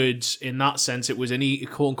 Words in that sense, it was an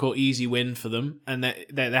quote-unquote easy win for them, and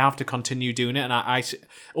they have to continue doing it. And I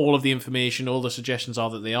all of the information, all the suggestions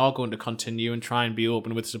are that they are going to continue and try and be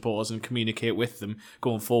open with supporters and communicate with them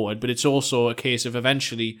going forward. But it's also a case of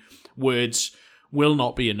eventually words will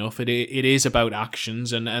not be enough. It is about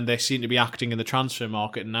actions, and they seem to be acting in the transfer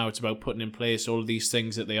market, and now it's about putting in place all of these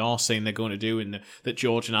things that they are saying they're going to do, and that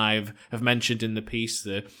George and I have mentioned in the piece,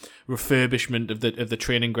 the refurbishment of the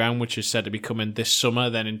training ground, which is said to be coming this summer,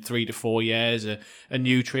 then in 3 to 4 years, a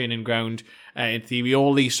new training ground, in theory,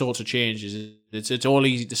 all these sorts of changes. It's all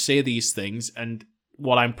easy to say these things, and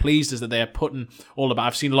what I'm pleased is that they're putting all about.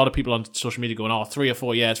 I've seen a lot of people on social media going, 3 or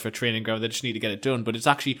 4 years for a training ground, they just need to get it done. But it's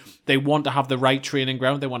actually, they want to have the right training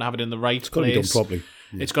ground, they want to have it in the right place. It's got to be done properly.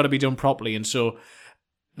 Yeah. It's got to be done properly. And so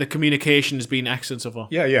the communication has been excellent so far.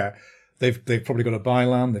 Yeah. They've probably got to buy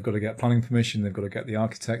land, they've got to get planning permission, they've got to get the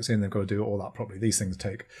architects in, they've got to do all that properly. These things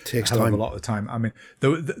takes a hell of a lot of time. I mean,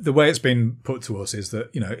 the way it's been put to us is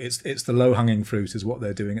that, it's the low-hanging fruit is what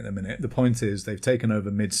they're doing at the minute. The point is they've taken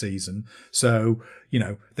over mid-season, so,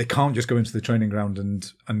 they can't just go into the training ground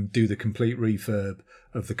and do the complete refurb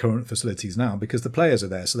of the current facilities now, because the players are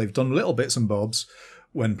there. So they've done little bits and bobs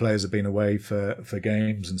when players have been away for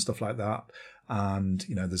games and stuff like that. And,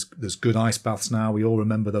 there's good ice baths now. We all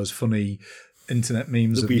remember those funny internet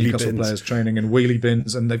memes of Newcastle players training in wheelie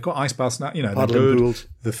bins, and they've got ice baths now. They're good.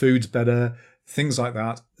 The food's better, things like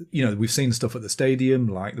that. We've seen stuff at the stadium,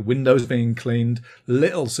 like the windows being cleaned,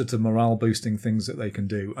 little sort of morale boosting things that they can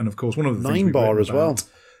do. And of course, one of the things 9 bar as well.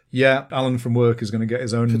 Yeah, Alan from work is going to get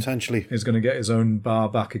his own Potentially. is going to get his own bar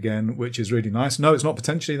back again, which is really nice. No, it's not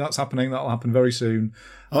potentially. That's happening. That'll happen very soon.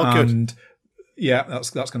 Oh, good. Yeah, that's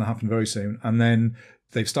going to happen very soon. And then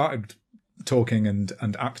they've started talking and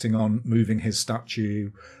acting on moving his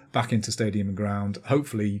statue back into Stadium and Ground.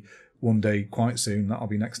 Hopefully one day quite soon. That'll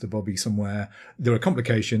be next to Bobby somewhere. There are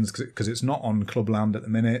complications because it's not on clubland at the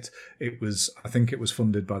minute. I think it was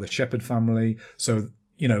funded by the Shepherd family. So,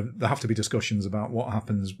 there have to be discussions about what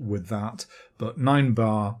happens with that. But 9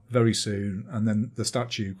 bar very soon. And then the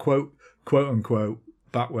statue, quote unquote,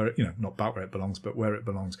 back where, not back where it belongs, but where it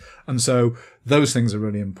belongs. And so those things are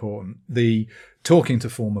really important. The talking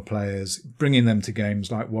to former players, bringing them to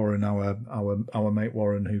games like Warren, our mate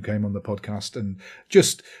Warren, who came on the podcast, and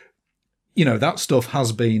just, that stuff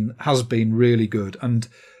has been really good. And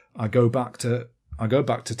I go back to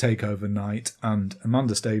Takeover Night and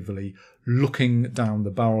Amanda Staveley looking down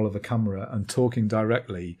the barrel of a camera and talking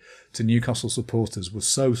directly to Newcastle supporters was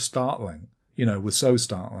so startling,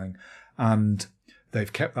 and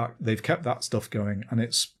they've kept that stuff going, and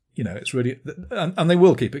it's really, and they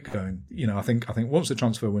will keep it going. I think once the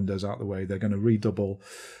transfer window's out of the way, they're going to redouble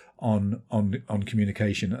on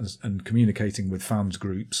communication and communicating with fans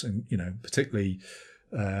groups, and particularly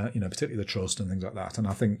the trust and things like that. And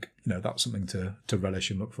I think that's something to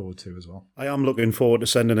relish and look forward to as well. I am looking forward to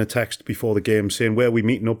sending a text before the game saying, where are we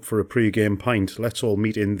meeting up for a pre-game pint? Let's all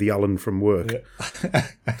meet in the Alan from work.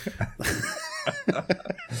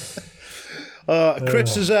 Yeah.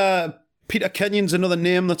 Chris, is Peter Kenyon's another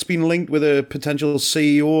name that's been linked with a potential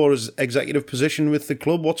CEO or his executive position with the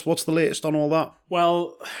club. What's the latest on all that?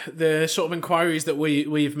 Well, the sort of inquiries that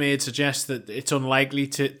we've made suggest that it's unlikely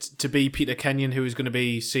to be Peter Kenyon who is going to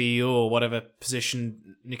be CEO or whatever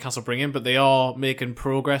position Newcastle bring in, but they are making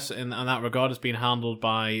progress in that regard. It's being handled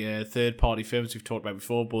by third-party firms we've talked about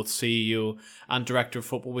before, both CEO and Director of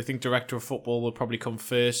Football. We think Director of Football will probably come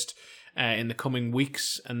first in the coming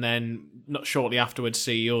weeks, and then not shortly afterwards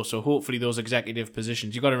CEO. So hopefully those executive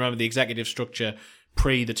positions, you've got to remember the executive structure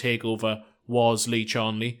pre the takeover was Lee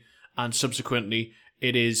Charnley, and subsequently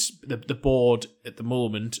it is the board at the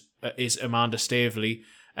moment is Amanda Staveley,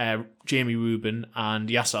 Jamie Rubin, and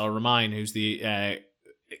Yasser Al-Rumayyan, who's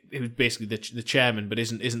basically the chairman, but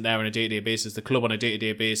isn't there on a day-to-day basis. The club on a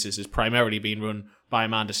day-to-day basis is primarily being run by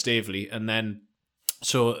Amanda Staveley, and then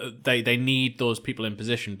so they need those people in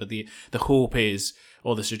position, but the hope is,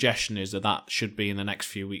 or the suggestion is, that should be in the next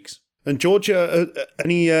few weeks. And Georgia,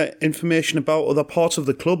 any information about other parts of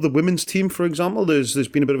the club, the women's team, for example? There's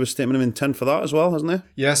been a bit of a statement of intent for that as well, hasn't there?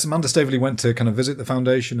 Yes, Amanda Staveley went to kind of visit the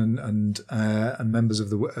foundation and members of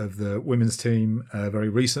the women's team very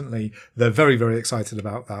recently. They're very, very excited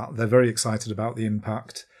about that. They're very excited about the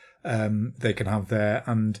impact they can have there,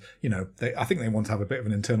 and I think they want to have a bit of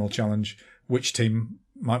an internal challenge. Which team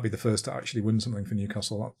might be the first to actually win something for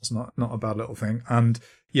Newcastle? That's not a bad little thing. And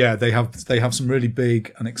yeah, they have some really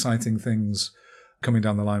big and exciting things coming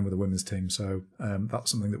down the line with the women's team. So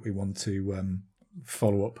that's something that we want to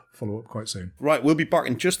follow up quite soon. Right, we'll be back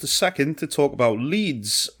in just a second to talk about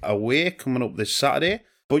Leeds away coming up this Saturday.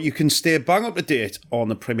 But you can stay bang up to date on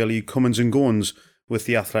the Premier League comings and goings with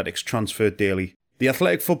the Athletics Transfer Daily. The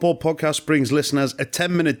Athletic Football Podcast brings listeners a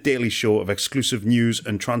 10-minute daily show of exclusive news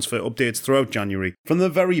and transfer updates throughout January from the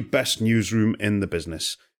very best newsroom in the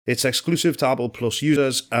business. It's exclusive to Apple Plus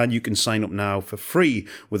users, and you can sign up now for free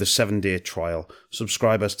with a 7-day trial.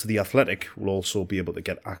 Subscribers to The Athletic will also be able to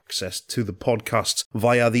get access to the podcasts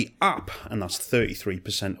via the app, and that's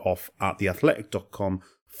 33% off at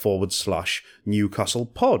theathletic.com/Newcastle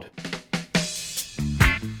pod.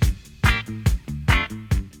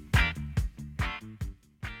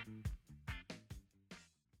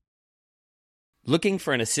 Looking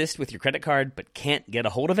for an assist with your credit card but can't get a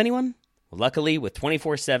hold of anyone? Luckily, with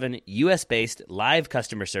 24/7 US-based live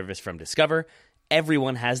customer service from Discover,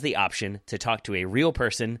 everyone has the option to talk to a real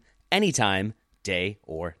person anytime, day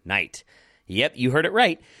or night. Yep, you heard it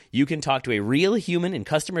right. You can talk to a real human in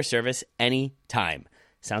customer service anytime.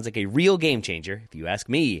 Sounds like a real game changer, if you ask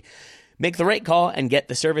me. Make the right call and get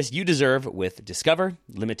the service you deserve with Discover.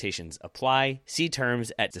 Limitations apply. See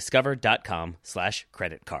terms at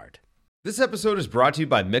discover.com/creditcard. This episode is brought to you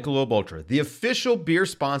by Michelob Ultra, the official beer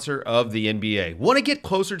sponsor of the NBA. Want to get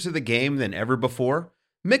closer to the game than ever before?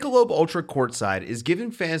 Michelob Ultra Courtside is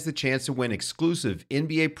giving fans the chance to win exclusive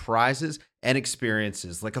NBA prizes and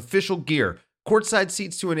experiences like official gear, courtside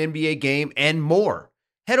seats to an NBA game, and more.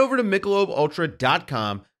 Head over to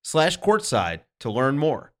MichelobUltra.com/courtside to learn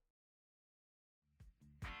more.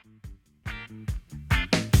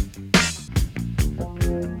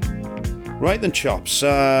 Right then, chops.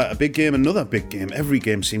 A big game, another big game. Every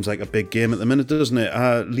game seems like a big game at the minute, doesn't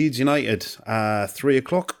it? Leeds United, 3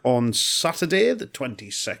 o'clock on Saturday, the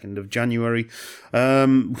 22nd of January.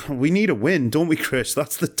 We need a win, don't we, Chris?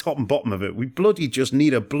 That's the top and bottom of it. We bloody just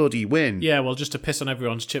need a bloody win. Yeah, well, just to piss on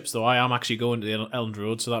everyone's chips, though, I am actually going to the Elland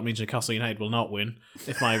Road, so that means Newcastle United will not win,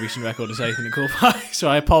 if my recent record is anything to go by. So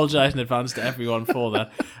I apologise in advance to everyone for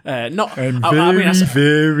that.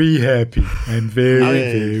 Very happy. I'm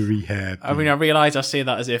very happy. I mean, I realise I say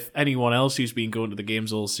that as if anyone else who's been going to the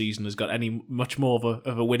games all season has got any much more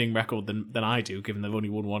of a winning record than I do, given they've only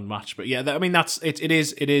won one match. But yeah, I mean, it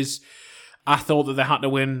is. I thought that they had to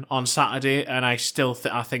win on Saturday, and I still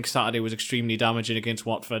I think Saturday was extremely damaging against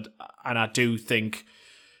Watford. And I do think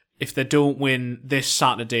if they don't win this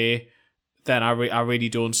Saturday, then I really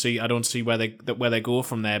don't see where they go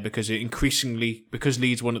from there, because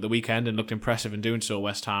Leeds won at the weekend and looked impressive in doing so.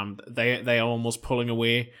 West Ham, they are almost pulling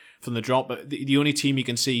away from the drop. But the only team you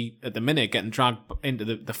can see at the minute getting dragged into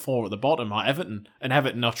the four at the bottom are Everton, and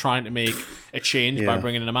Everton are trying to make a change by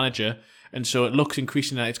bringing in a manager. And so it looks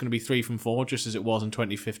increasingly like it's going to be 3 from 4, just as it was in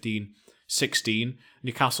 2015-16.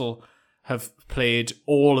 Newcastle have played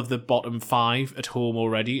all of the bottom 5 at home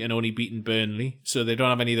already and only beaten Burnley. So they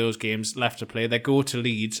don't have any of those games left to play. They go to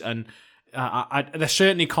Leeds, and they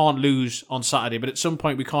certainly can't lose on Saturday. But at some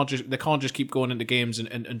point, they can't just keep going into games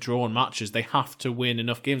and drawing matches. They have to win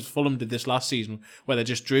enough games. Fulham did this last season, where they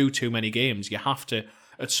just drew too many games. You have to,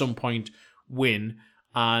 at some point, win.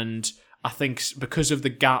 And I think because of the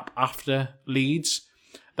gap after Leeds,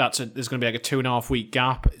 there's going to be like a 2.5 week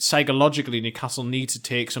gap. Psychologically, Newcastle needs to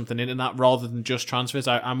take something in that rather than just transfers.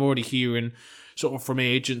 I'm already hearing sort of from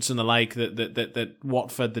agents and the like that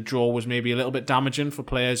Watford, the draw was maybe a little bit damaging for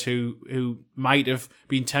players who might have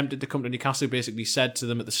been tempted to come to Newcastle. Basically said to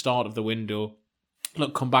them at the start of the window,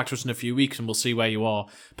 look, come back to us in a few weeks and we'll see where you are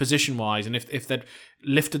position-wise. And if they'd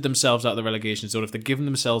lifted themselves out of the relegation zone, if they'd given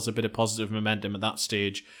themselves a bit of positive momentum at that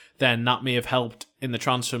stage, then that may have helped in the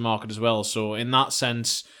transfer market as well. So in that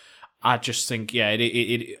sense, I just think,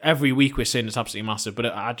 it every week we're saying it's absolutely massive, but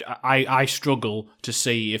I struggle to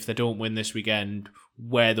see, if they don't win this weekend,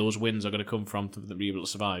 where those wins are going to come from to be able to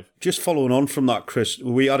survive. Just following on from that, Chris,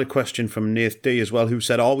 we had a question from Nath D as well, who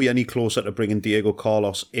said, are we any closer to bringing Diego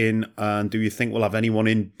Carlos in, and do you think we'll have anyone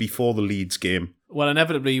in before the Leeds game? Well,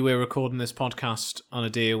 inevitably, we're recording this podcast on a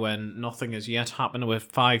day when nothing has yet happened. We're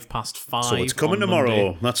 5:05. So it's coming tomorrow.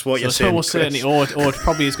 Monday. That's what you're saying, Chris. Certainly, or it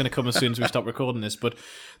probably is going to come as soon as we stop recording this. But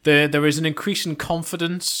there is an increasing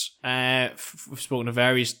confidence. We've spoken to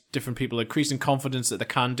various different people. Increasing confidence that they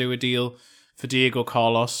can do a deal for Diego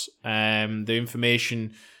Carlos. The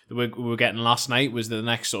information that we were getting last night was that the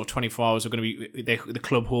next sort of 24 hours are going to be, the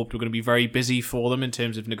club hoped were going to be very busy for them in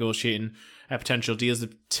terms of negotiating potential deals.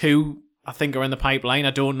 The two, I think, are in the pipeline.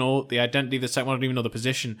 I don't know the identity of the second one. I don't even know the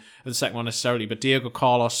position of the second one necessarily. But Diego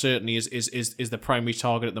Carlos certainly is the primary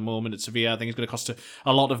target at the moment at Sevilla. I think it's going to cost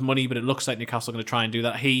a lot of money, but it looks like Newcastle are going to try and do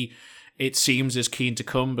that. It seems, is keen to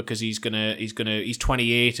come because he's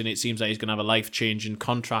 28, and it seems like he's going to have a life-changing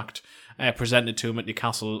contract presented to him at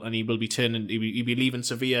Newcastle, and he will be he'll be leaving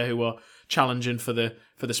Sevilla, who are challenging for the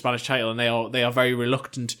Spanish title, and they are very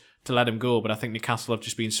reluctant to let him go. But I think Newcastle have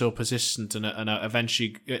just been so persistent, and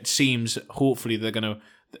eventually it seems, hopefully, they're going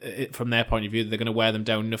to, from their point of view, they're going to wear them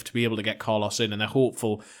down enough to be able to get Carlos in, and they're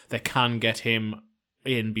hopeful they can get him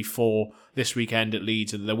in before this weekend at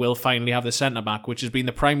Leeds, and they will finally have the centre-back, which has been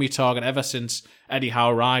the primary target ever since Eddie Howe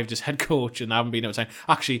arrived as head coach, and they haven't been able to sign.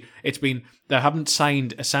 Actually, they haven't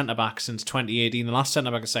signed a centre-back since 2018. The last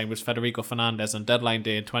centre-back signed was Federico Fernandez on deadline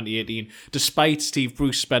day in 2018. Despite Steve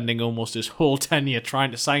Bruce spending almost his whole tenure trying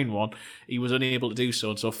to sign one, he was unable to do so,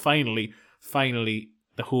 and so finally,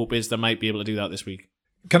 the hope is they might be able to do that this week.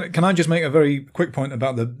 Can I just make a very quick point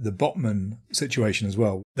about the Botman situation as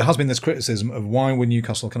well? There has been this criticism of why were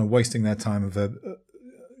Newcastle kind of wasting their time of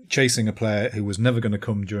chasing a player who was never going to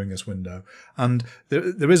come during this window. And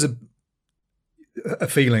there is a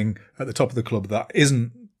feeling at the top of the club that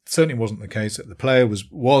certainly wasn't the case, that the player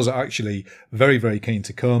was actually very, very keen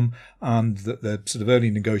to come, and that the sort of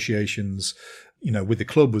early negotiations, with the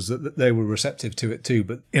club was that they were receptive to it too.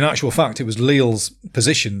 But in actual fact, it was Lille's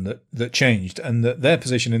position that changed, and that their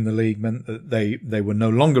position in the league meant that they were no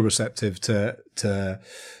longer receptive to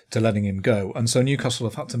letting him go. And so Newcastle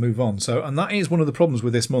have had to move on. And that is one of the problems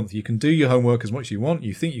with this month. You can do your homework as much as you want.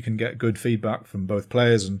 You think you can get good feedback from both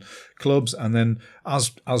players and clubs. And then as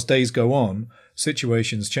days go on,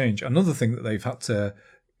 situations change. Another thing that they've had to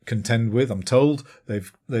contend with, I'm told,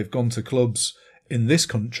 they've gone to clubs in this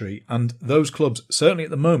country, and those clubs certainly at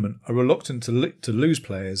the moment are reluctant to lose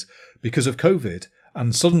players because of COVID,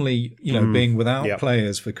 and suddenly, being without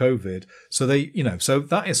players for COVID. So so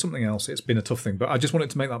that is something else. It's been a tough thing. But I just wanted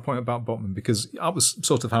to make that point about Botman because that was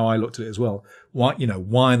sort of how I looked at it as well. Why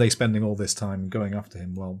are they spending all this time going after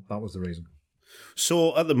him? Well, that was the reason.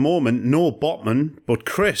 So at the moment, no Botman, but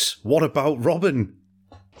Chris, what about Robin?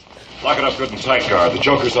 Lock it up good and tight, guard. The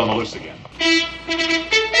Joker's on the loose again.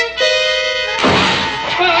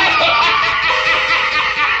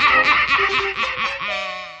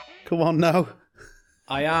 Come on now.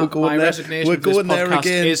 I am. My resignation with this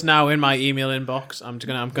podcast is now in my email inbox. I'm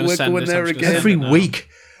going to send this. There again. Every week.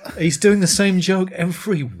 He's doing the same joke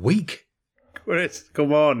every week. Chris,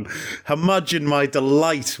 come on. Imagine my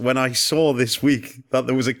delight when I saw this week that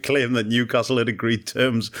there was a claim that Newcastle had agreed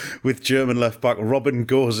terms with German left-back Robin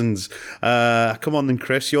Gosens. Come on then,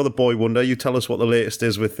 Chris. You're the boy wonder. You tell us what the latest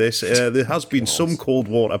is with this. There has been some cold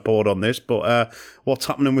water poured on this, but what's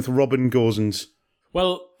happening with Robin Gosens?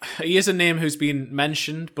 Well, he is a name who's been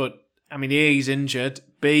mentioned, but I mean, A, he's injured.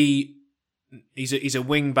 B, he's a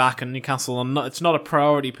wing back in Newcastle. It's not a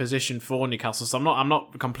priority position for Newcastle, so I'm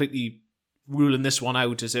not completely ruling this one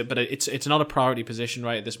out, is it? But it's not a priority position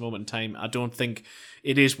right at this moment in time. I don't think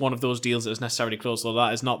it is one of those deals that is necessarily closed. So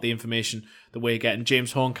that is not the information that we're getting.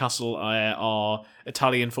 James Horncastle, our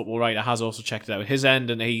Italian football writer, has also checked it out at his end,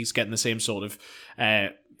 and he's getting the same sort of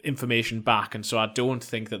information back, and so I don't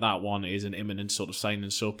think that one is an imminent sort of signing.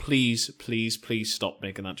 So please stop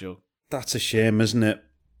making that joke. That's a shame, isn't it?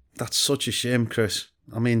 That's such a shame, Chris.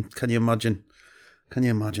 I mean, can you imagine?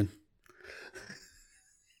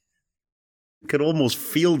 I could almost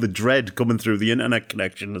feel the dread coming through the internet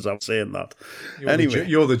connection as I'm saying that.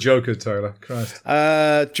 You're the Joker, Taylor.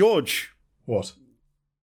 Christ. George. What?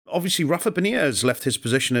 Obviously, Rafa Benitez left his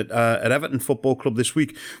position at Everton Football Club this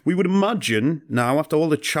week. We would imagine now, after all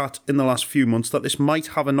the chat in the last few months, that this might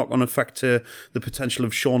have a knock-on effect to the potential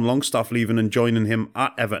of Sean Longstaff leaving and joining him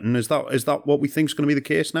at Everton. Is that what we think is going to be the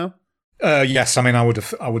case now? Yes, I mean, I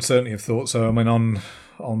would certainly have thought so. I mean,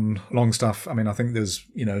 on Longstaff, I mean, I think there's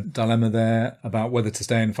dilemma there about whether to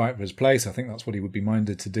stay and fight for his place. I think that's what he would be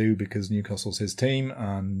minded to do because Newcastle's his team,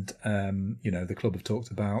 and the club have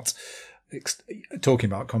talked about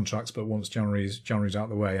contracts, but once January's out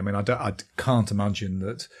the way, I mean, I can't imagine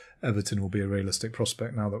that Everton will be a realistic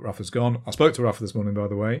prospect now that Rafa's gone. I spoke to Rafa this morning, by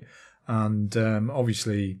the way, and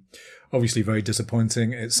obviously very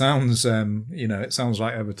disappointing. It sounds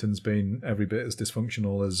like Everton's been every bit as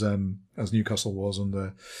dysfunctional as Newcastle was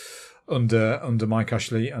under Mike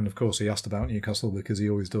Ashley, and of course he asked about Newcastle because he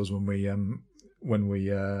always does when we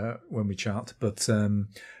chat. But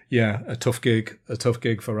a tough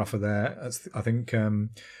gig for Rafa there. I think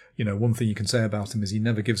one thing you can say about him is he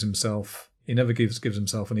never gives himself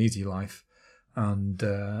an easy life. And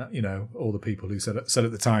all the people who said at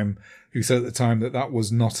the time that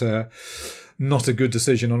was not a good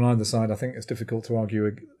decision on either side, I think it's difficult to argue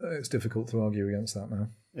against that now.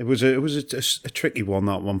 It was a tricky one,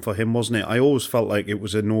 that one for him, wasn't it? I always felt like it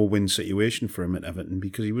was a no-win situation for him at Everton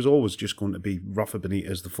because he was always just going to be Rafa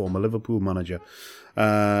Benitez, the former Liverpool manager,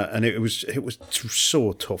 and it was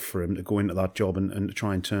so tough for him to go into that job and to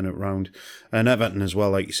try and turn it around. And Everton as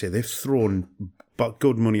well, like you say, they've thrown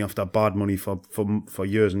good money after bad money for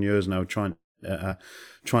years and years now, trying to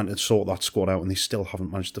sort that squad out, and they still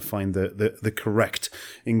haven't managed to find the correct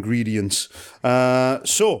ingredients.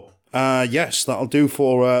 Yes, that'll do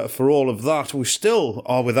for all of that. We still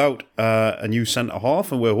are without a new centre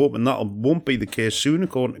half, and we're hoping that won't be the case soon,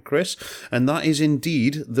 according to Chris. And that is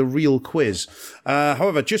indeed the real quiz.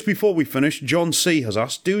 However, just before we finish, John C has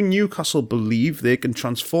asked: do Newcastle believe they can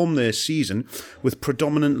transform their season with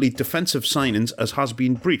predominantly defensive signings, as has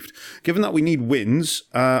been briefed? Given that we need wins,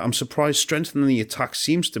 I'm surprised strengthening the attack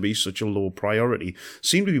seems to be such a low priority.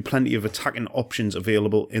 Seem to be plenty of attacking options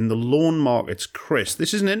available in the loan markets. Chris,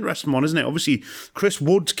 this is an interesting one, isn't it? Obviously, Chris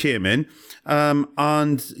Woods came in,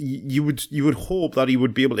 and you would hope that he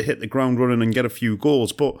would be able to hit the ground running and get a few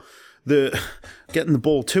goals, but getting the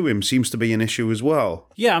ball to him seems to be an issue as well.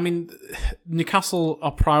 Yeah, I mean, Newcastle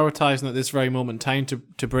are prioritising at this very moment in time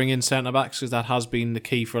to bring in centre-backs because that has been the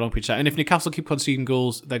key for a long period of time. And if Newcastle keep conceding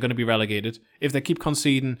goals, they're going to be relegated. If they keep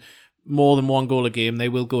conceding more than one goal a game, they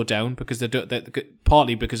will go down because they're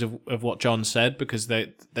partly because of what John said, because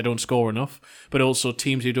they don't score enough, but also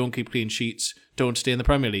teams who don't keep clean sheets don't stay in the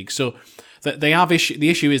Premier League. So they have issue. The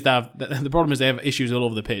issue is the problem is they have issues all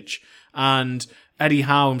over the pitch. And Eddie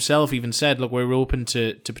Howe himself even said, "Look, we're open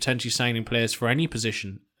to potentially signing players for any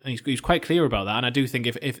position." And he's quite clear about that. And I do think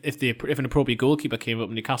if an appropriate goalkeeper came up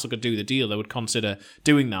and Newcastle could do the deal, they would consider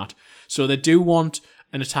doing that. So they do want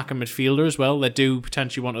an attacking midfielder as well. They do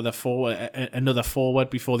potentially want another forward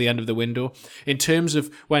before the end of the window. In terms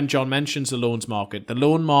of when John mentions the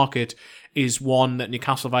loan market is one that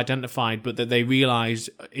Newcastle have identified, but that they realise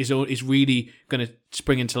is really going to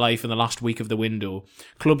spring into life in the last week of the window.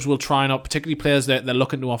 Clubs will try and, particularly players that they're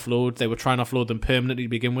looking to offload, they will try and offload them permanently to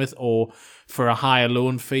begin with, or for a higher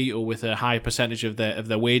loan fee, or with a higher percentage of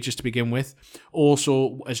their wages to begin with.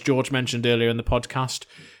 Also, as George mentioned earlier in the podcast,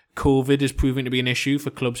 COVID is proving to be an issue for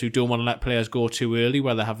clubs who don't want to let players go too early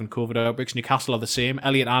where they're having COVID outbreaks. Newcastle are the same.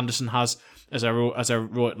 Elliot Anderson has, as I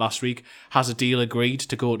wrote last week, has a deal agreed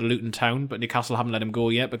to go to Luton Town, but Newcastle haven't let him go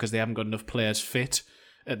yet because they haven't got enough players fit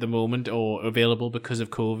at the moment or available because of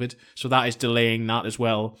COVID. So that is delaying that as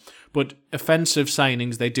well. But offensive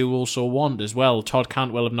signings they do also want as well. Todd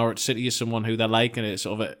Cantwell of Norwich City is someone who they like, and it's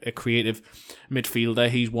sort of a creative midfielder.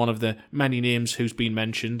 He's one of the many names who's been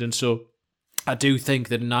mentioned, and so I do think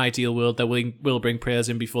that in an ideal world they will bring players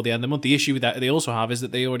in before the end of the month. The issue that they also have is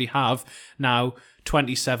that they already have now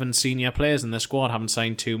 27 senior players in their squad, haven't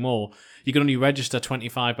signed 2 more. You can only register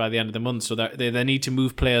 25 by the end of the month, so they need to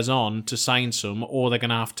move players on to sign some, or they're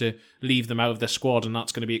going to have to leave them out of their squad, and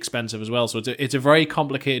that's going to be expensive as well. So it's a very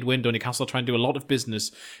complicated window. Newcastle are trying to do a lot of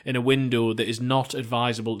business in a window that is not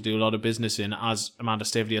advisable to do a lot of business in, as Amanda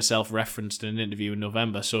Staveley herself referenced in an interview in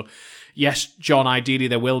November. So yes, John, ideally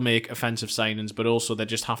they will make offensive signings, but also they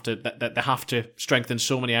just have to strengthen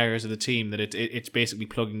so many areas of the team that it's basically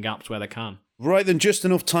plugging gaps where they can. Right, then just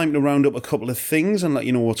enough time to round up a couple of things and let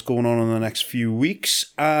you know what's going on in the next few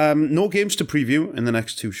weeks. No games to preview in the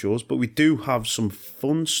next 2 shows, but we do have some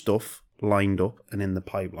fun stuff lined up and in the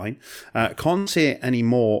pipeline. Can't say any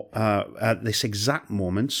more at this exact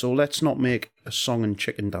moment, so let's not make a song and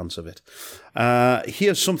chicken dance of it.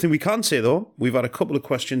 Here's something we can say, though. We've had a couple of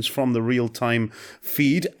questions from the real-time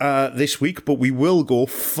feed this week, but we will go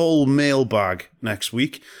full mailbag next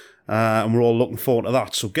week. And we're all looking forward to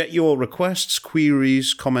that. So get your requests,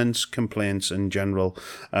 queries, comments, complaints, and general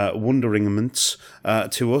wonderingments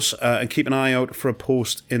to us. And keep an eye out for a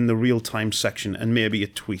post in the real-time section and maybe a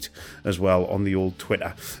tweet as well on the old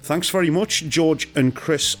Twitter. Thanks very much, George and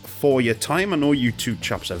Chris, for your time. I know you two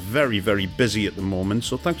chaps are very, very busy at the moment,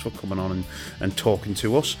 so thanks for coming on and talking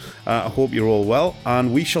to us. I hope you're all well,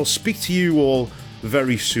 and we shall speak to you all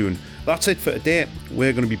very soon. That's it for today.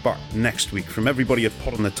 We're going to be back next week. From everybody at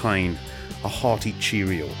Pot on the Tyne, a hearty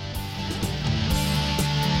cheerio.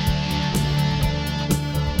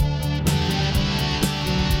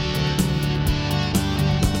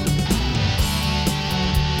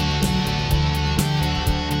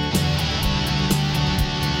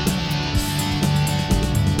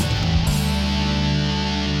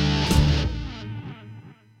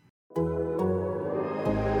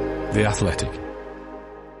 The Athletic.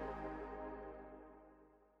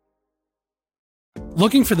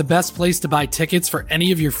 Looking for the best place to buy tickets for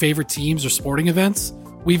any of your favorite teams or sporting events?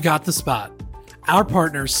 We've got the spot. Our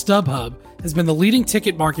partner, StubHub, has been the leading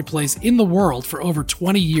ticket marketplace in the world for over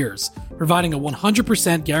 20 years, providing a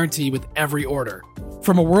 100% guarantee with every order.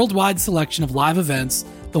 From a worldwide selection of live events,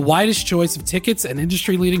 the widest choice of tickets, and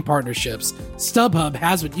industry-leading partnerships, StubHub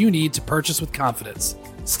has what you need to purchase with confidence.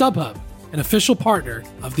 StubHub, an official partner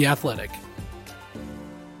of The Athletic.